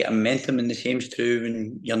kind of create a momentum, and the same's true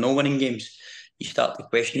when you're not winning games. You start to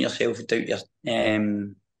question yourself, doubt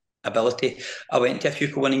your ability. I went to a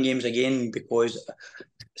few winning games again because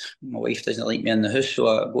my wife doesn't like me in the house, so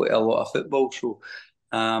I go to a lot of football. So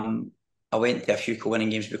I went to a few winning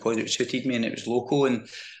games because it suited me and it was local. And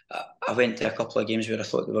I went to a couple of games where I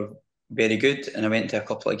thought they were very good, and I went to a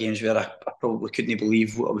couple of games where I probably couldn't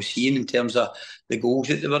believe what I was seeing in terms of the goals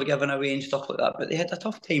that they were giving away and stuff like that. But they had a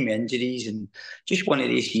tough time with injuries, and just one of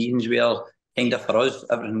these seasons where kind of for us,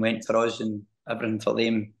 everything went for us and everything for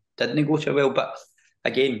them didn't go so well. But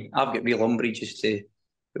again, I've got real umbrage as to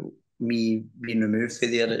me being removed for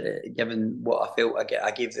there, given what I felt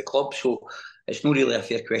I gave the club. So it's not really a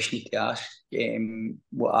fair question to ask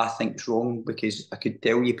what I think's wrong, because I could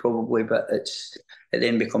tell you probably, but it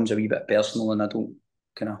then becomes a wee bit personal, and I don't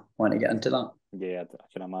kind of want to get into that. Yeah, I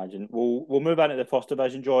can imagine. We'll move into the first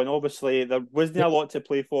division, John. Obviously, there wasn't a lot to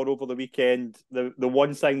play for over the weekend. The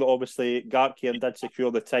one thing that obviously Gartcairn did secure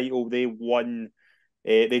the title. They won.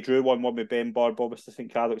 They drew 1-1 with Benburb. Obviously,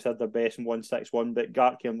 St Cadoc's had their best and won 6-1, but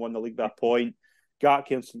Gartcairn won the league by a point.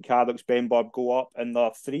 Gartcairn, St Cadoc's, Benburb go up, and there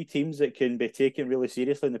are three teams that can be taken really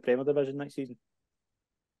seriously in the Premier Division next season.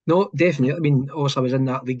 No, definitely. I mean, obviously, I was in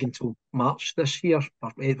that league until March this year,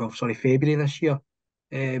 February this year.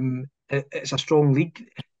 It's a strong league.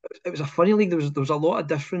 It was a funny league. There was a lot of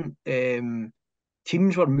different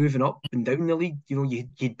teams were moving up and down the league. You know, you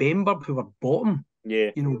had Benburb who were bottom.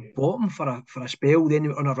 Yeah. You know, bottom for a spell. Then they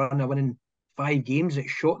were on a run of winning 5 games. It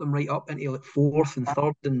shot them right up into like 4th and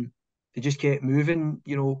 3rd, and they just kept moving.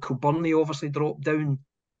 You know, Kilburnley obviously dropped down.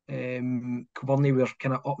 Kilburnley were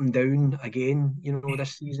kind of up and down again, you know,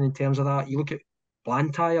 this season in terms of that. You look at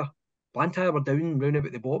Blantyre were down round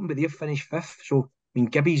about the bottom, but they've finished 5th. So, I mean,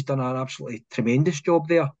 Gibby's done an absolutely tremendous job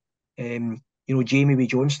there. You know, Jamie with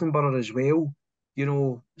Johnstonborough as well, you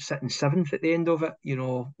know, sitting 7th at the end of it. You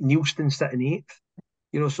know, Neilston sitting 8th.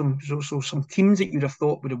 You know, some teams that you'd have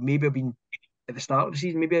thought would have maybe been at the start of the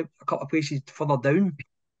season, maybe a couple of places further down.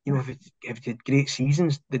 You know, if it had great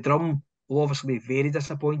seasons, the Drum will obviously be very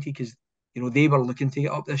disappointed because, you know, they were looking to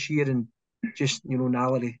get up this year and just, you know,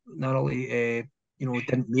 narrowly you know,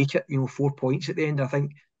 didn't make it. You know, 4 points at the end. I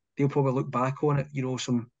think they'll probably look back on it. You know,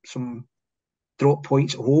 some drop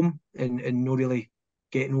points at home and not really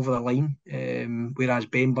getting over the line. Whereas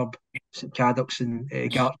Benburb, St Cadoc's, and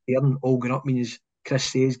Gartcairn all going up. I mean, as Chris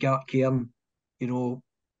says, Gartcairn, you know,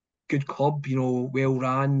 good club, you know, well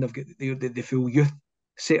ran. They've got the full youth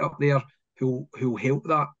set up there who'll help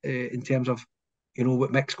that in terms of, you know,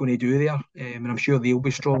 what Mick's going to do there. And I'm sure they'll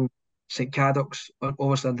be strong. St Cadoc's,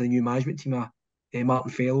 obviously under the new management team,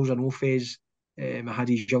 Martin Fellows. I know Fez. I had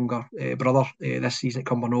his younger brother this season at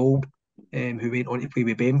Cumbernauld, who went on to play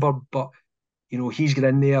with Benburb. But, you know, he's got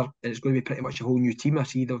in there, and it's going to be pretty much a whole new team. I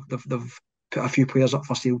see they've put a few players up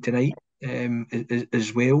for sale tonight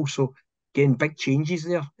as well. So, again, big changes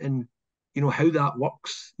there. And, you know, how that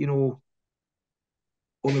works, you know,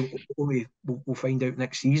 only we'll find out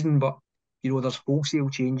next season. But, you know, there's wholesale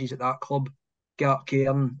changes at that club.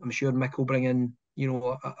 Gartcairn, I'm sure Mick will bring in, you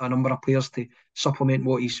know, a number of players to supplement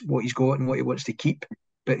what he's got and what he wants to keep.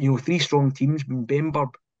 But, you know, 3 strong teams.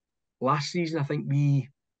 Benburb last season, I think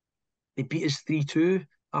they beat us 3-2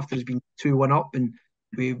 after it's been 2-1 up, and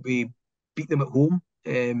we beat them at home.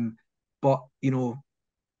 But, you know,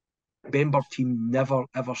 Benburb team never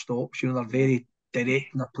ever stops. You know, they're very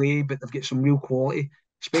direct in their play, but they've got some real quality,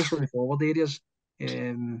 especially in the forward areas.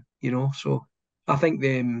 You know, so I think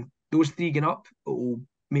those 3 going up will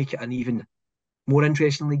make it an even more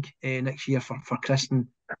interesting league next year for Chris and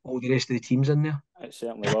all the rest of the teams in there. It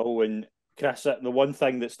certainly will. And Chris, the one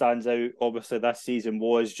thing that stands out obviously this season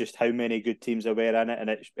was just how many good teams there were in it, and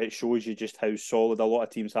it shows you just how solid a lot of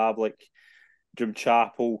teams have. Like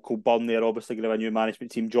Drumchapel, Kilburnley are obviously going to have a new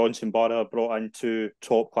management team. Johnstonborough brought in 2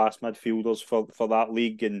 top-class midfielders for that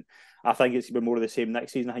league, and I think it's going to be more of the same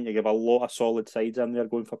next season. I think you give a lot of solid sides in there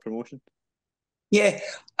going for promotion. Yeah,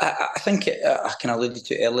 I think I kind of alluded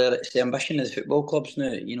to earlier, it's the ambition of the football clubs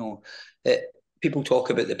now. You know, people talk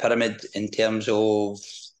about the pyramid in terms of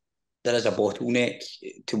there is a bottleneck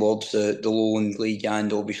towards the Lowland League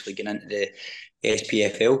and obviously getting into the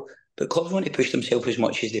SPFL. But clubs want to push themselves as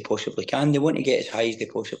much as they possibly can. They want to get as high as they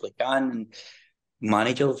possibly can. And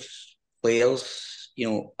managers players. You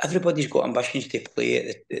know, everybody's got ambitions to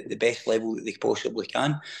play at the best level that they possibly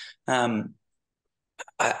can.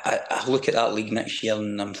 I look at that league next year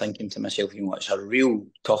and I'm thinking to myself, you know, it's a real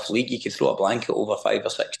tough league. You could throw a blanket over 5 or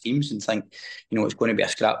 6 teams and think, you know, it's going to be a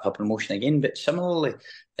scrap for promotion again. But similarly,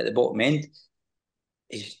 at the bottom end,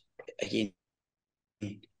 is again,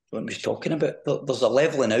 what I was talking about, there's a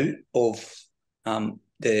levelling out of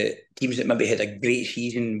the teams that maybe had a great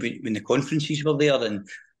season when the conferences were there, and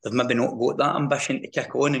they've maybe not got that ambition to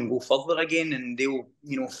kick on and go further again, and they'll,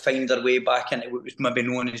 you know, find their way back into what was maybe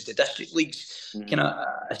known as the district leagues, kind of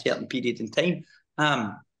a certain period in time.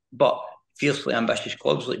 But fiercely ambitious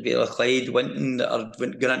clubs like Vale, Clyde, Winton that are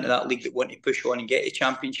going into that league that want to push on and get a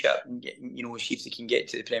championship and get, you know, see if they can get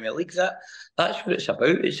to the Premier League. That's what it's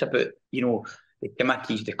about. It's about, you know, the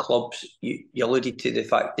committees, the clubs. You alluded to the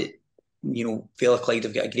fact that, you know, Vale, Clyde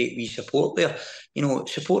have got a great wee support there. You know,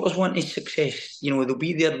 supporters want his success. You know, they'll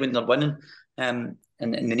be there when they're winning. And the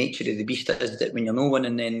nature of the beast is that when you're not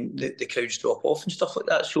winning, then the crowds drop off and stuff like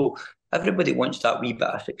that. So everybody wants that wee bit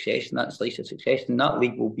of success and that slice of success. And that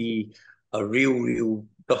league will be a real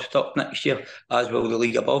dust up next year, as will the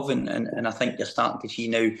league above. And I think you're starting to see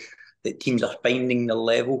now that teams are finding their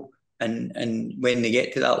level. And when they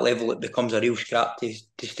get to that level, it becomes a real scrap to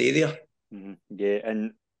stay there. Yeah,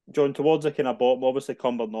 and John, towards the kind of bottom, obviously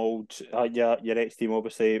Cumbernauld, your ex-team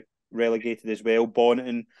obviously relegated as well.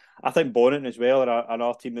 Bonneton, I think Bonneton as well are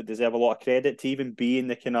another team that deserve a lot of credit to even be in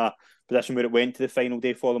the kind of position where it went to the final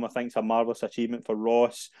day for them. I think it's a marvellous achievement for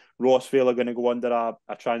Ross. WOSFL are going to go under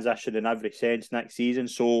a transition in every sense next season.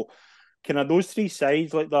 So kind of those 3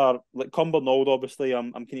 sides, like Cumbernauld, obviously,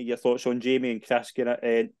 I'm keen to get your thoughts on Jamie and Chris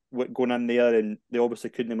going in there, and they obviously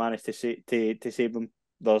couldn't manage to save them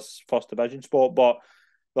their first division spot, but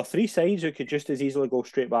there are 3 sides who could just as easily go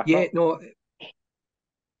straight back up. No,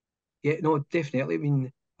 definitely. I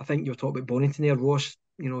mean, I think you were talking about Bonneton there. Ross,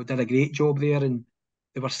 you know, did a great job there, and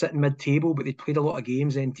they were sitting mid-table, but they played a lot of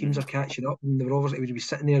games. And teams are catching up, and they were obviously would be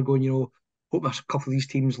sitting there going, you know, hope a couple of these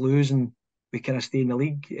teams lose and we kind of stay in the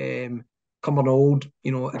league. Cumbernauld,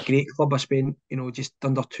 you know, a great club. I spent, you know, just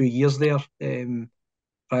under 2 years there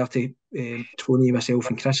prior to Tony, myself,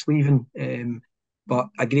 and Chris leaving. But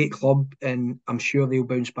a great club, and I'm sure they'll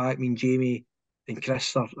bounce back. I mean, Jamie and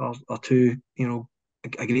Chris are 2, you know,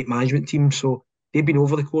 a great management team. So they've been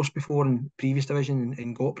over the course before in previous division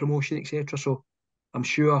and got promotion, etc. So I'm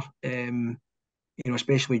sure, you know,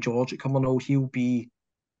 especially George at Cumbernauld, he'll be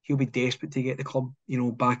desperate to get the club, you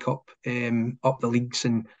know, back up the leagues,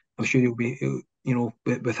 and I'm sure he'll be, you know,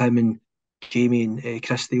 with him and Jamie and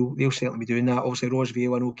Chris, they'll certainly be doing that. Obviously, Ross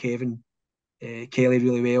Vale, I know Kevin Kelly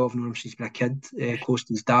really well. I've known him since he's been a kid, close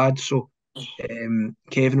to his dad. So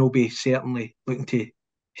Kevin will be certainly looking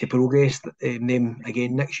to progress them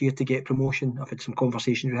again next year to get promotion. I've had some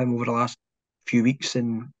conversations with him over the last few weeks,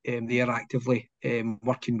 and they are actively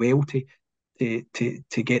working well to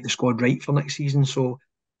get the squad right for next season. So,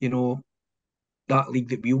 you know, that league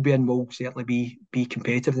that we'll be in will certainly be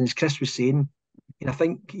competitive. And as Chris was saying, and I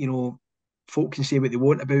think, you know, folk can say what they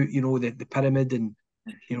want about, you know, the pyramid and,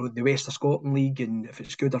 you know, the West of Scotland League and if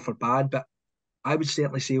it's good or for bad, but I would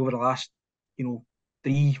certainly say over the last, you know,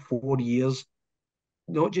 3-4 years,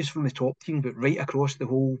 not just from the top team, but right across the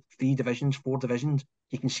whole 3 divisions, 4 divisions,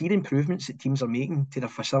 you can see the improvements that teams are making to their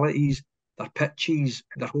facilities, their pitches,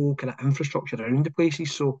 their whole kind of infrastructure around the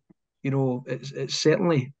places. So, you know, it's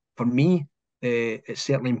certainly, for me, it's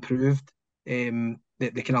certainly improved the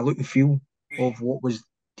kind of look and feel of what was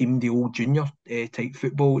deemed the old junior type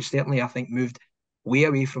football. It's certainly, I think, moved way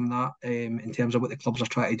away from that in terms of what the clubs are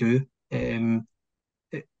trying to do.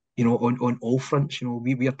 You know, on all fronts, you know,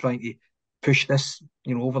 we are trying to push this,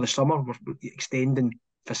 you know, over the summer. We're extending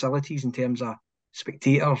facilities in terms of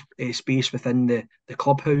spectator space within the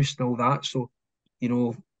clubhouse and all that. So, you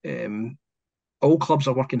know, all clubs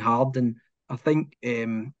are working hard, and I think,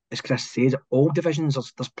 as Chris said, all divisions,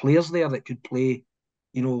 there's players there that could play,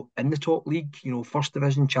 you know, in the top league, you know, first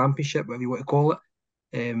division, championship, whatever you want to call it.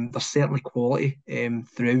 There's certainly quality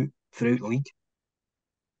throughout the league.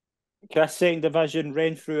 Chris, second division,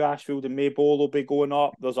 Renfrew, Ashfield and Maybole will be going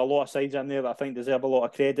up. There's a lot of sides in there that I think deserve a lot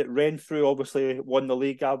of credit. Renfrew obviously won the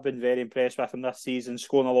league. I've been very impressed with him this season,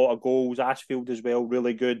 scoring a lot of goals. Ashfield as well,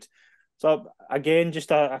 really good. So again, just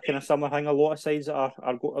a kind of similar thing. A lot of sides that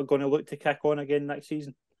are going to look to kick on again next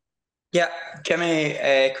season. Yeah,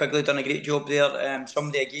 Jimmy Quigley done a great job there.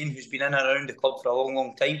 Somebody again who's been in and around the club for a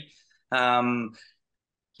long time.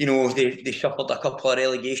 You know, they suffered a couple of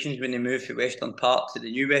relegations when they moved from Western Park to the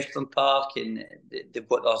new Western Park, and they've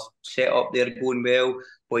got their set up there going well.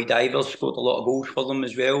 Boyd Ivers scored a lot of goals for them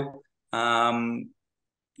as well.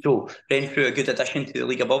 So Renfrew a good addition to the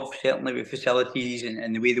league above, certainly with facilities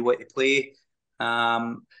and the way they want to play.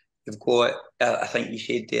 You've got, I think you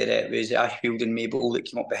said there, it was Ashfield and Maple that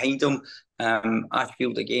came up behind them.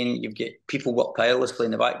 Ashfield again, you've got people work tirelessly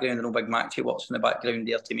in the background. I know Big Maxie works in the background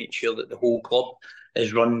there to make sure that the whole club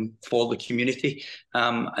is run for the community,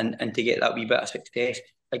 and to get that wee bit of success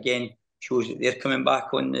again shows that they're coming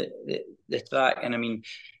back on the track. And I mean,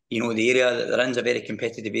 you know, the area that they're in is a very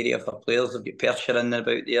competitive area for players. They've got Perthshire in there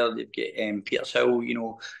about there. They've got Petershill, you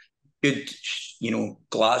know, good, you know,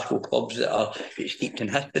 Glasgow clubs that are steeped in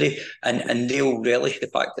history, and they'll relish the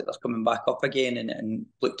fact that they're coming back up again and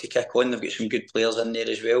look to kick on. They've got some good players in there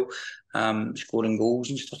as well, scoring goals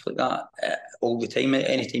and stuff like that all the time.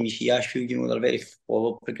 Anytime you see Ashfield, you know, they're a very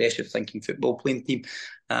forward, progressive thinking football playing team.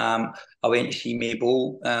 I went to see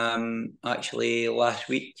Maybole actually last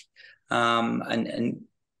week, and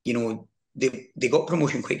you know, they got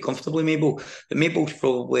promotion quite comfortably, Maybole. But Maybole's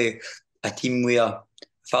probably a team where,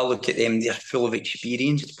 if I look at them, they're full of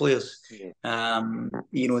experienced players. Yeah.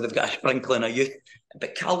 You know, they've got a sprinkling of youth,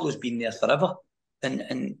 but Carlo's been there forever,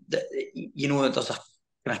 and you know, there's a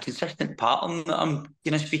kind of consistent pattern that I'm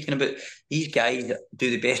kind of speaking about. These guys that do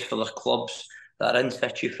the best for their clubs, that are in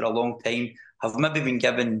situ for a long time, have maybe been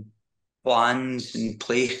given plans in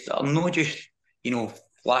place that are not just, you know,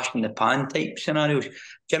 flash in the pan type scenarios.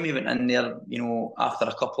 Jimmy went in there, you know, after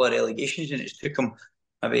a couple of relegations, and it's took him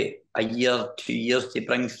maybe a year, 2 years to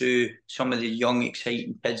bring through some of the young,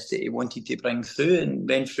 exciting kids that he wanted to bring through, and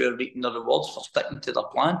Renfrew are reaping the rewards for sticking to their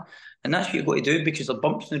plan. And that's what you've got to do, because the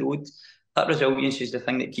bumps in the road, that resilience is the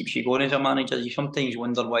thing that keeps you going as a manager. You sometimes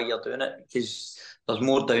wonder why you're doing it, because there's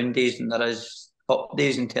more down days than there is up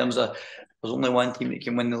days, in terms of there's only one team that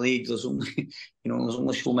can win the league. There's only, you know, there's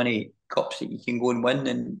only so many cups that you can go and win,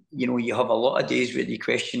 and you know, you have a lot of days where you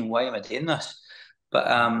question, why am I doing this? But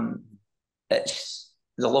it's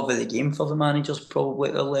the love of the game for the managers, probably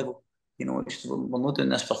at their level. You know, we're not doing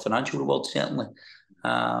this for financial rewards, certainly.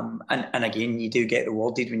 And again, you do get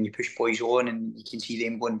rewarded when you push boys on and you can see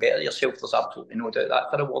them going better yourself. There's absolutely no doubt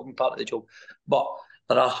that's a rewarding part of the job. But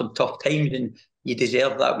there are some tough times, and you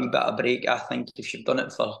deserve that wee bit of break, I think, if you've done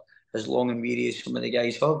it for as long and weary as some of the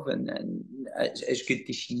guys have. And it's good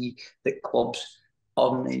to see that clubs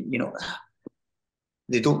are, you know,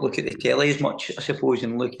 they don't look at the telly as much, I suppose,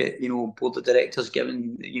 and look at, you know, board of directors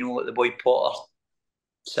giving, you know, like the boy Potter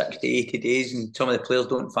 60 to 80 days, and some of the players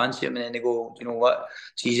don't fancy him, and then they go, you know what,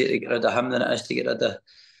 it's easier to get rid of him than it is to get rid of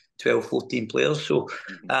 12, 14 players. So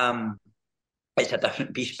it's a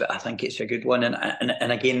different beast, but I think it's a good one.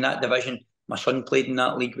 And again, that division, my son played in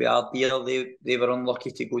that league with Ardale. They were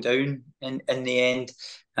unlucky to go down in the end.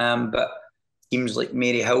 But teams like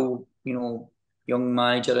Maryhill, you know, young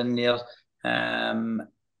manager in there. And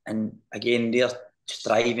again, they're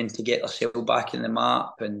striving to get themselves back in the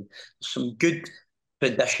map. And some good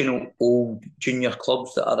traditional old junior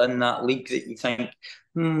clubs that are in that league that you think,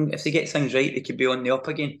 if they get things right, they could be on the up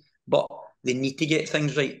again. But they need to get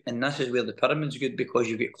things right. And this is where the pyramid's good, because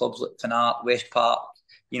you've got clubs like Fanart, West Park,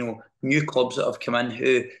 you know, new clubs that have come in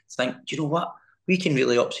who think, do you know what? We can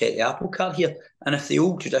really upset the apple cart here. And if the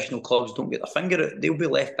old traditional clubs don't get their finger out, they'll be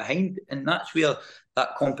left behind. And that's where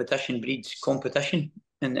that competition breeds competition.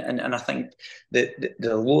 And I think the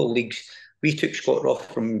lower leagues, we took Scott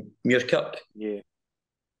Roth from Muirkirk. Yeah.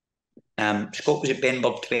 Scott was at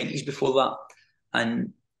Benburg 20s before that.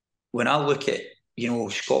 And when I look at, you know,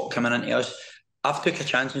 Scott coming into us, I've took a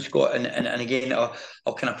chance in Scott. And again,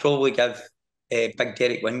 I'll kind of probably give Big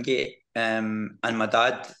Derek Wingate and my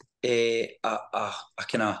dad a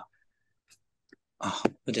kind of,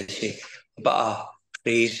 what did I say? A bit of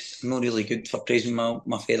praise. I'm not really good for praising my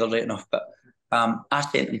father right enough, but I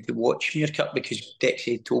sent him to watch Muirkirk because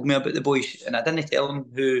Dexy told me about the boys, and I didn't tell him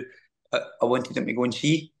who I wanted him to go and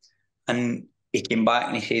see. And he came back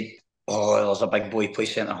and he said, "Oh, there's a big boy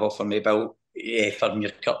plays centre half for Maybelle, for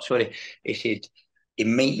Muirkirk, sorry." He said, he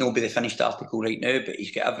might not be the finished article right now, but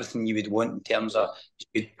he's got everything you would want in terms of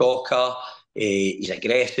he's a good talker, he's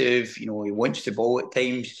aggressive, you know, he wants the ball at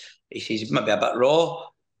times. He says maybe a bit raw,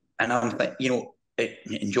 and I'm thinking, you know,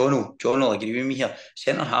 and John will agree with me here.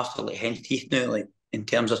 Centre halves are like hen's teeth now, like in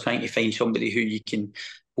terms of trying to find somebody who you can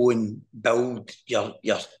go and build your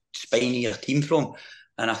spine of your team from.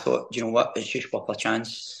 And I thought, you know what, it's just worth a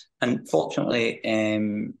chance. And fortunately,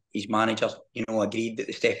 his manager, you know, agreed that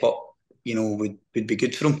the step up, you know, would be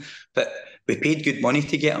good for him. But we paid good money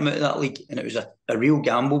to get him out of that league, and it was a real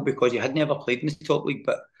gamble because he had never played in the top league.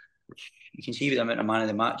 But you can see with the amount of Man of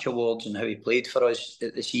the Match awards and how he played for us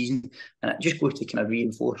at the season, and it just goes to kind of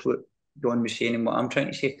reinforce what John was saying and what I'm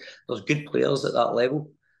trying to say. There's good players at that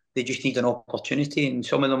level, they just need an opportunity, and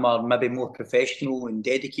some of them are maybe more professional and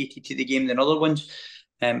dedicated to the game than other ones,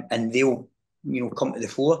 and they'll come to the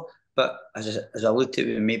fore. But as I looked at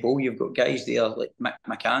with Maple, you've got guys there like Mick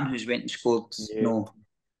McCann, who's went and scored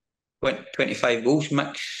 25 goals.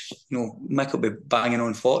 Mick will be banging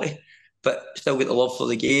on 40, but still got the love for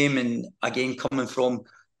the game. And again, coming from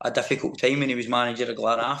a difficult time when he was manager of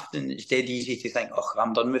Glenafton, it's dead easy to think, oh,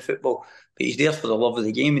 I'm done with football. But he's there for the love of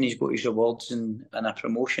the game, and he's got his rewards and a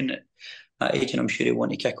promotion at that age, and I'm sure he'll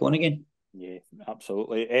want to kick on again. Yeah,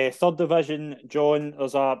 absolutely. Third division, John,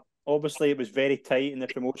 obviously it was very tight in the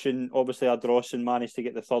promotion. Obviously, Ardrossan managed to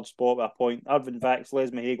get the third spot at a point. Irvine Vix,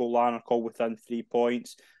 Les Mahego, Lanark all within 3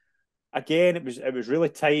 points. Again, it was really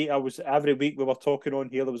tight. Every week we were talking on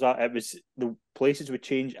here. The places would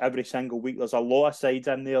change every single week. There's a lot of sides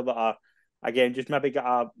in there that are, again, just maybe get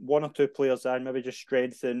one or two players in, maybe just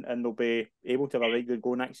strengthen, and they'll be able to have a right good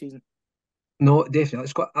go next season. No,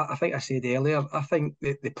 definitely. I think I said earlier, I think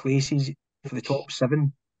the places for the top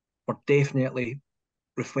 7 were definitely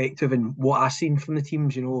reflective in what I seen from the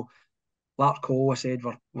teams. Larkhall, I said,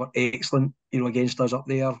 were excellent, against us up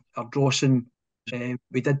there. Ardrossan,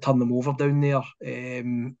 we did turn them over down there.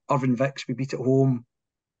 Irvine Vix, we beat at home.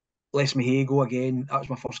 Les Mahego, again, that was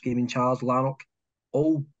my first game in charge. Lanark,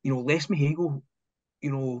 Les Mahego,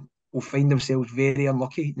 will find themselves very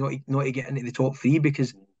unlucky not to get into the top 3,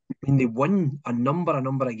 because they won a number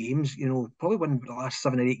of games, probably won the last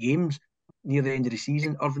 7 or 8 games near the end of the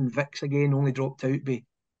season. Irvine Vix, again, only dropped out by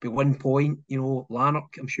 1 point.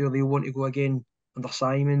 Lanark, I'm sure they'll want to go again under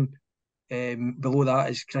Simon. Below that,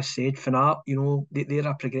 as Chris said, Fanart, they're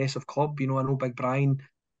a progressive club. I know Big Brian,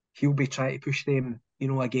 he'll be trying to push them,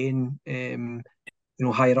 again,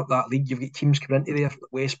 higher up that league. You've got teams coming into there,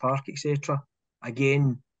 West Park, etc.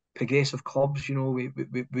 Again, progressive clubs,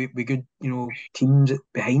 with good, teams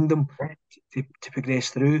behind them to progress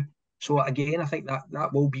through. So again, I think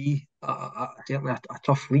that will be certainly a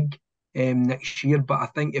tough league next year. But I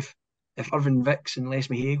think if Irvine Vix and Les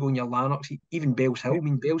Mahego and your Lanarks, even Bells Hill,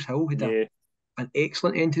 Bells Hill had an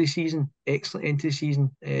excellent end to the season,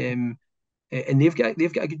 and they've got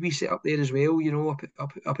a good wee set up there as well,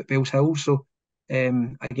 up at Bells Hill. So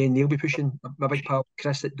again, they'll be pushing. My big pal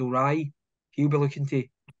Chris at Dorai, he'll be looking to,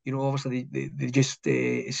 obviously they just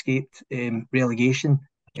escaped relegation,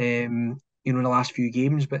 in the last few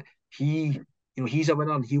games, but he's a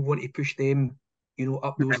winner, and he'll want to push them,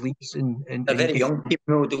 up those leagues. And a very young team,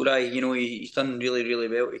 though, Dorai. He's done really, really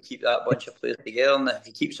well to keep that bunch of players together, and if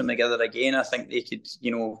he keeps them together again, I think they could,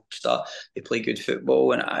 start to play good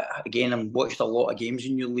football. And I've watched a lot of games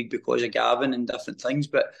in your league because of Gavin and different things,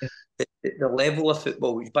 but the level of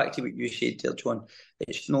football, which back to what you said there, John,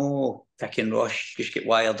 it's no pick and rush, just get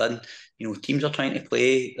wired in. Teams are trying to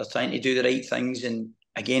play, they're trying to do the right things, and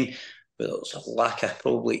again, there's a lack of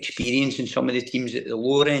probably experience in some of the teams at the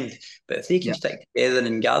lower end, but if they can stick together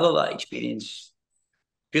and gather that experience,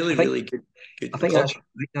 really good. I think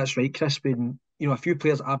that's right, Chris. Been a few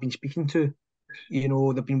players I've been speaking to,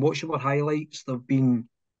 they've been watching our highlights, they've been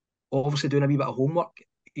obviously doing a wee bit of homework,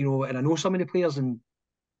 and I know some of the players, and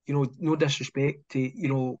no disrespect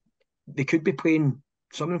to, they could be playing,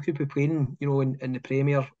 some of them could be playing, in the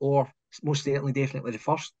Premier, or most certainly definitely the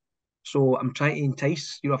first. So I'm trying to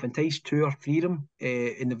entice, I've enticed 2 or 3 of them,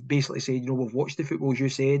 and they've basically said, we've watched the football, as you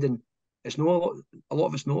said, and it's not a lot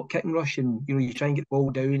of it's not kick and rush, and you try and get the ball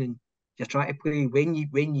down, and you try to play when you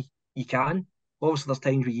can. Obviously, there's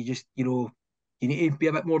times where you just, you need to be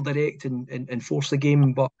a bit more direct and force the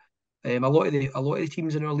game, but a lot of the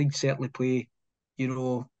teams in our league certainly play,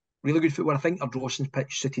 really good football. I think Ardrossan's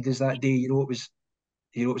pitch suited us that day.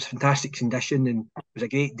 It was fantastic condition, and it was a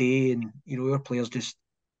great day, and our players just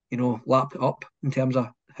lapped it up in terms of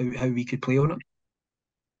how we could play on it.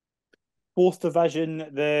 Fourth division,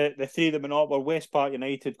 the 3 that went up were West Park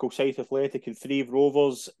United, Kilsyth Athletic, and Threave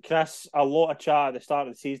Rovers. Chris, a lot of chat at the start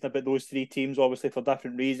of the season about those 3 teams, obviously for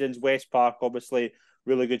different reasons. West Park, obviously,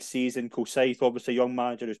 really good season. Kilsyth, obviously, young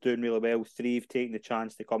manager who's doing really well. Threave taking the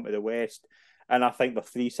chance to come to the West. And I think the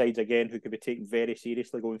 3 sides, again, who could be taken very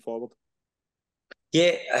seriously going forward.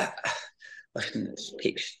 Yeah, listen, it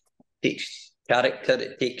takes character.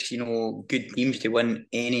 It takes, good teams to win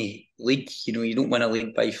any league. You don't win a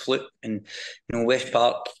league by fluke. And, West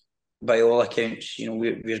Park, by all accounts,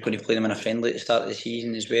 we're going to play them in a friendly at the start of the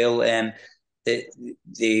season as well.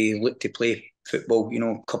 They look to play football,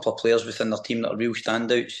 a couple of players within their team that are real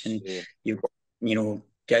standouts. And you've got,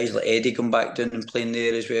 guys like Eddie going back down and playing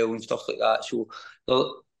there as well and stuff like that. So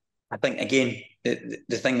I think, again,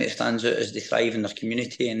 the thing that stands out is they thrive in their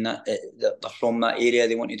community, and that they're from that area.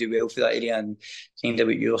 They want to do well for that area, and kind of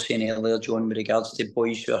what you were saying earlier, John, with regards to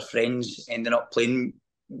boys who are friends ending up playing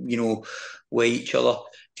with each other.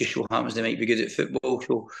 Just so happens they might be good at football.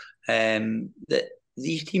 So that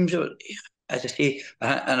these teams are, as I say,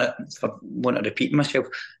 and I want to repeat myself,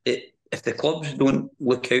 if the clubs don't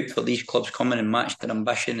look out for these clubs coming and match their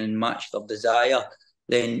ambition and match their desire,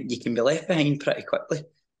 then you can be left behind pretty quickly.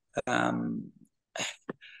 I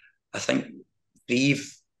think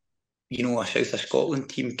Reeve, a South of Scotland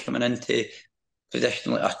team coming into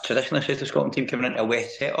traditionally South of Scotland team coming into a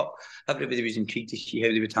West setup, everybody was intrigued to see how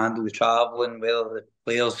they would handle the travelling, whether the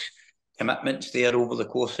players' commitments there over the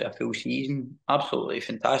course of a full season. Absolutely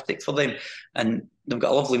fantastic for them. And they've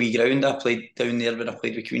got a lovely wee ground. I played down there when I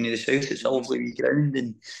played with Queen of the South. It's a lovely wee ground,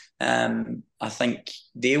 and I think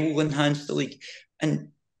they will enhance the league. And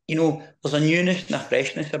there's a newness and a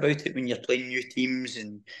freshness about it when you're playing new teams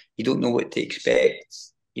and you don't know what to expect.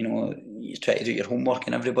 You try to do your homework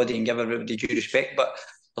and everybody and give everybody due respect, but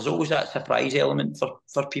there's always that surprise element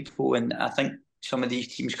for people. And I think some of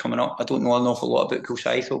these teams coming up, I don't know an awful lot about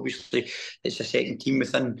Clyde. Obviously, it's a second team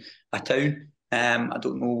within a town. I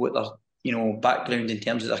don't know what their background in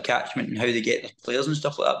terms of their catchment and how they get their players and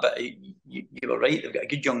stuff like that. But you were right. They've got a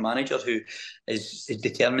good young manager who is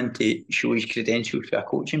determined to show his credentials from a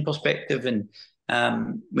coaching perspective. And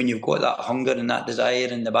when you've got that hunger and that desire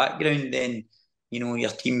in the background, then your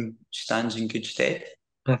team stands in good stead.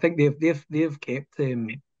 I think they've kept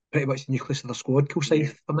pretty much the nucleus of their squad,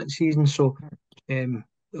 Clyde, for next season. So it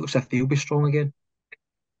looks as if they'll be strong again.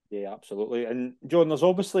 Yeah, absolutely. And John, there's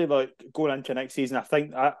obviously going into next season, I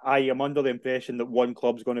think I am under the impression that one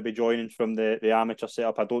club's going to be joining from the amateur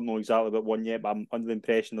setup. I don't know exactly about one yet, but I'm under the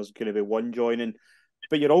impression there's going to be one joining.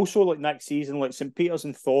 But you're also next season, St Peters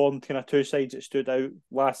and Thorn, kind of two sides that stood out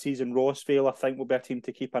last season. WOSFL, I think, will be a team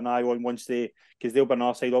to keep an eye on because they'll be on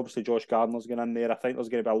our side. Obviously, Josh Gardner's going in there. I think there's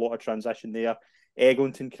going to be a lot of transition there.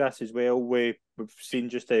 Eglinton, Chris, as well. We've seen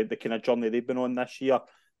just the kind of journey they've been on this year.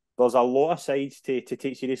 There's a lot of sides to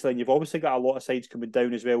take seriously, and you've obviously got a lot of sides coming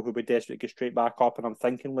down as well who'll be desperate to get straight back up. And I'm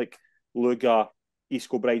thinking Luga, East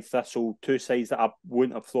Kilbride, Thistle, two sides that I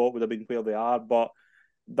wouldn't have thought would have been where they are, but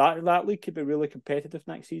that league could be really competitive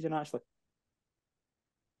next season, actually.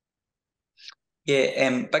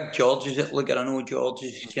 Yeah, Big George is at Luga. I know George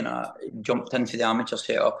has kind of jumped into the amateur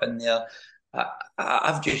setup in there.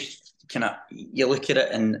 I've just you look at it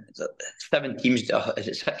and 7 teams. Is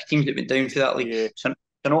it 6 teams that went down for that league? Yeah. So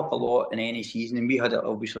an awful lot in any season, and we had it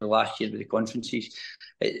obviously last year with the conferences.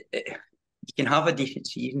 You can have a decent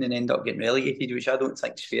season and end up getting relegated, which I don't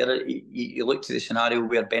think is fair. You look to the scenario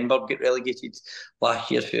where Benburg got relegated last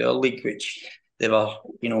year for our league, which they were,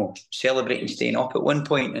 celebrating staying up at one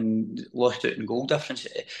point and lost out in goal difference.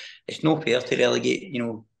 It's no fair to relegate,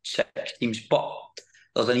 6 teams, but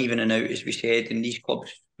there's an even and out, as we said, and these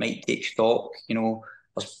clubs might take stock.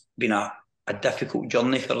 There's been a difficult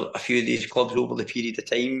journey for a few of these clubs over the period of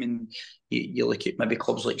time, and you look at maybe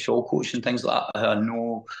clubs like Saltcoats and things like that. I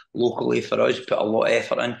know locally for us put a lot of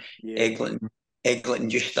effort in. Yeah. Eglinton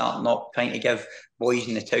just starting up, trying to give boys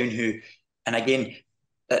in the town who, and again,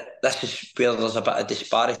 this is where there's a bit of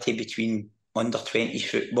disparity between under-20s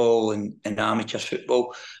football and amateur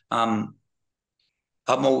football. I'm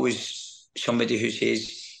always somebody who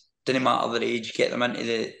says, doesn't matter their age, get them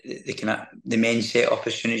into the men's setup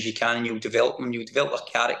as soon as you can, and you'll develop them. You'll develop their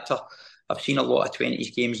character. I've seen a lot of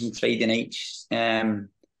 20s games on Friday nights, and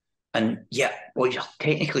yeah, well, you're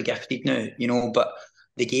technically gifted now, but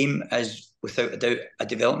the game is without a doubt a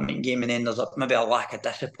development game, and then there's maybe a lack of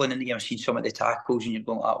discipline in the game. I've seen some of the tackles, and you're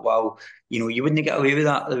going like, wow, you wouldn't get away with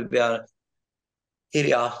that. There would be a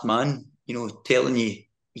hairy-arsed man, telling you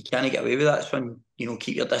can't get away with that, son.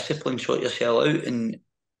 Keep your discipline, sort yourself out, and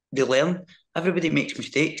they learn. Everybody makes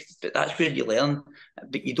mistakes, but that's where you learn.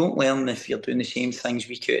 But you don't learn if you're doing the same things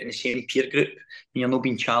week out in the same peer group and you're not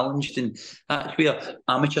being challenged. And that's where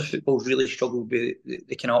amateur football's really struggled with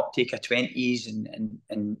the kind of uptake of 20s and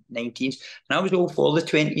 19s. And I was all for the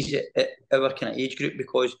 20s at our kind of age group,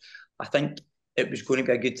 because I think it was going to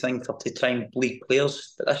be a good thing to try and bleed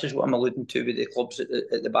players. But this is what I'm alluding to with the clubs at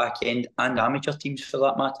the back end, and amateur teams for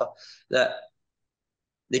that matter, that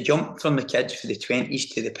the jump from the kids for the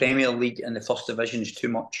 20s to the Premier League and the First Division is too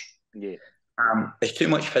much. Yeah. It's too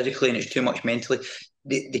much physically and it's too much mentally.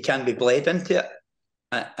 They can be bled into it,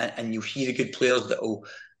 and you'll see the good players that will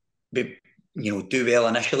be, do well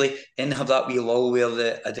initially. Then they have that wee lull where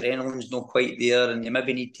the adrenaline's not quite there, and they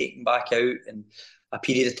maybe need taken back out and a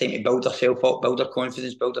period of time to build themselves up, build their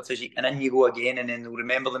confidence, build their physique, and then you go again, and then they'll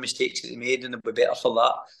remember the mistakes that they made, and they'll be better for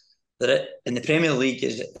that. In the Premier League,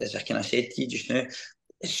 as I kind of said to you just now,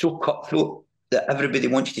 it's so cutthroat that everybody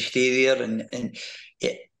wants to stay there, and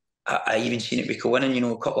I even seen it with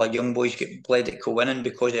Cowinan, a couple of young boys get bled at Cowinan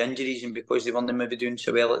because of injuries and because they weren't maybe doing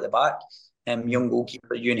so well at the back. Young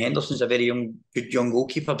goalkeeper Ewan Henderson's a very good young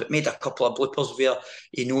goalkeeper, but made a couple of bloopers where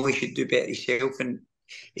he should do better himself, and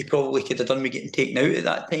he probably could have done with getting taken out at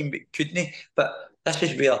that time, but couldn't he? But this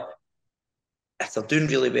is where, if they're doing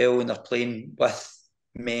really well and they're playing with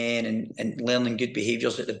men and learning good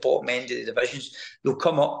behaviours at the bottom end of the divisions, they'll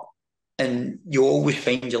come up and you always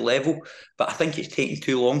find your level. But I think it's taking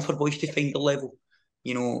too long for boys to find the level.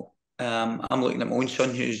 I'm looking at my own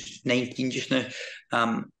son who's 19 just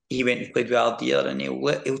now. He went and played with Ardea, and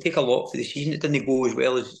he'll take a lot for the season. It didn't go as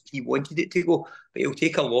well as he wanted it to go, but he'll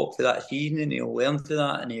take a lot for that season, and he'll learn from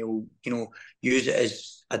that, and he'll use it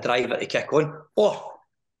as a driver to kick on, or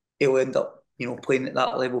he'll end up playing at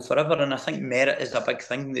that level forever. And I think merit is a big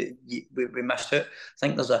thing that we miss out. I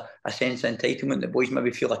think there's a sense of entitlement that boys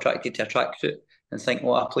maybe feel attracted to a tracksuit and think,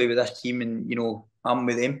 well, I play with this team and I'm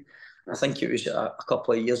with them. I think it was a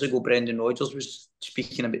couple of years ago, Brendan Rodgers was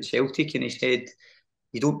speaking about Celtic, and he said,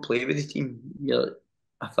 you don't play with the team, you're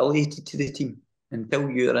affiliated to the team. Until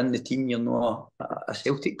you're in the team, you're not a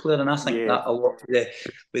Celtic player. And I think that a lot with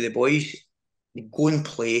the boys, go and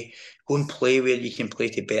play where you can play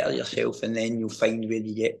to better yourself, and then you'll find where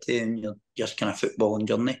you get to in your just kind of footballing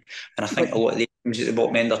journey. And I think a lot of the teams at the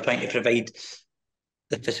bottom end are trying to provide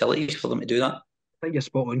the facilities for them to do that. I think you're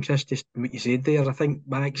spot on, Chris, just what you said there. I think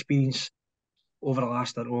my experience over the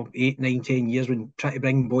last, 8, 9, 10 years when trying to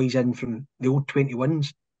bring boys in from the old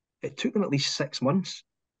 21s, it took them at least 6 months,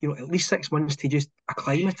 at least 6 months to just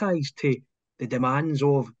acclimatise to the demands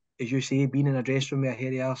of, as you say, being in a dressing room with a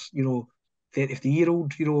hairy arse,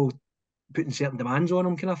 33-year-old, putting certain demands on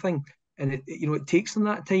them, kind of thing. And it takes them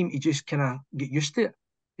that time to just kind of get used to it.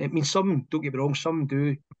 I mean, some, don't get me wrong, some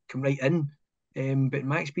do come right in. But in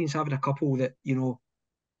my experience, having a couple that,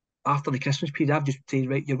 after the Christmas period, I've just said,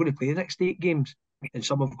 right, you're going to play the next 8 games. And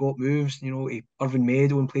some have got moves, to Irvine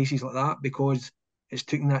Meadow and places like that, because it's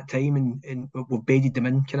taken that time and we've bedded them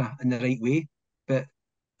in kind of in the right way. But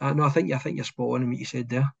no, I think you're spot on in what you said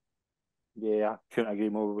there. Yeah, I couldn't agree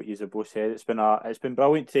more with what you've both said. It's been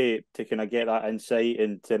brilliant to kind of get that insight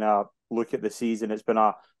and to look at the season. It's been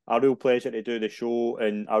a real pleasure to do the show,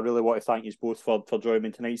 and I really want to thank you both for joining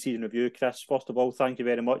me tonight's season review. Chris, first of all, thank you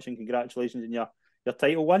very much and congratulations on your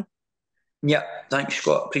title win. Yeah, thanks,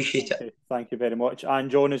 Scott. Appreciate it. Thank you very much. And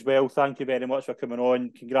John as well, thank you very much for coming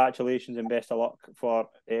on. Congratulations and best of luck for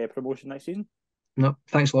promotion next season. No,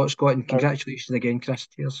 thanks a lot, Scott, and congratulations again, Chris.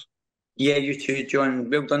 Cheers. Yeah, you too, John.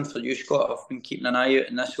 Well done for you, Scott. I've been keeping an eye out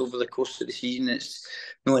on this over the course of the season. It's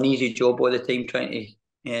not an easy job all the time trying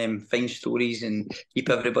to find stories and keep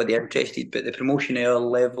everybody interested. But the promotion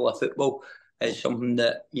level of football is something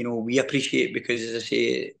that we appreciate, because, as I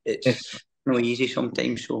say, it's not easy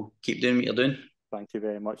sometimes. So keep doing what you're doing. Thank you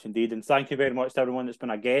very much indeed, and thank you very much to everyone that's been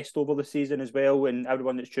a guest over the season as well, and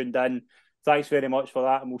everyone that's tuned in. Thanks very much for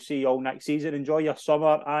that, and we'll see you all next season. Enjoy your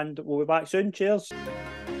summer, and we'll be back soon. Cheers.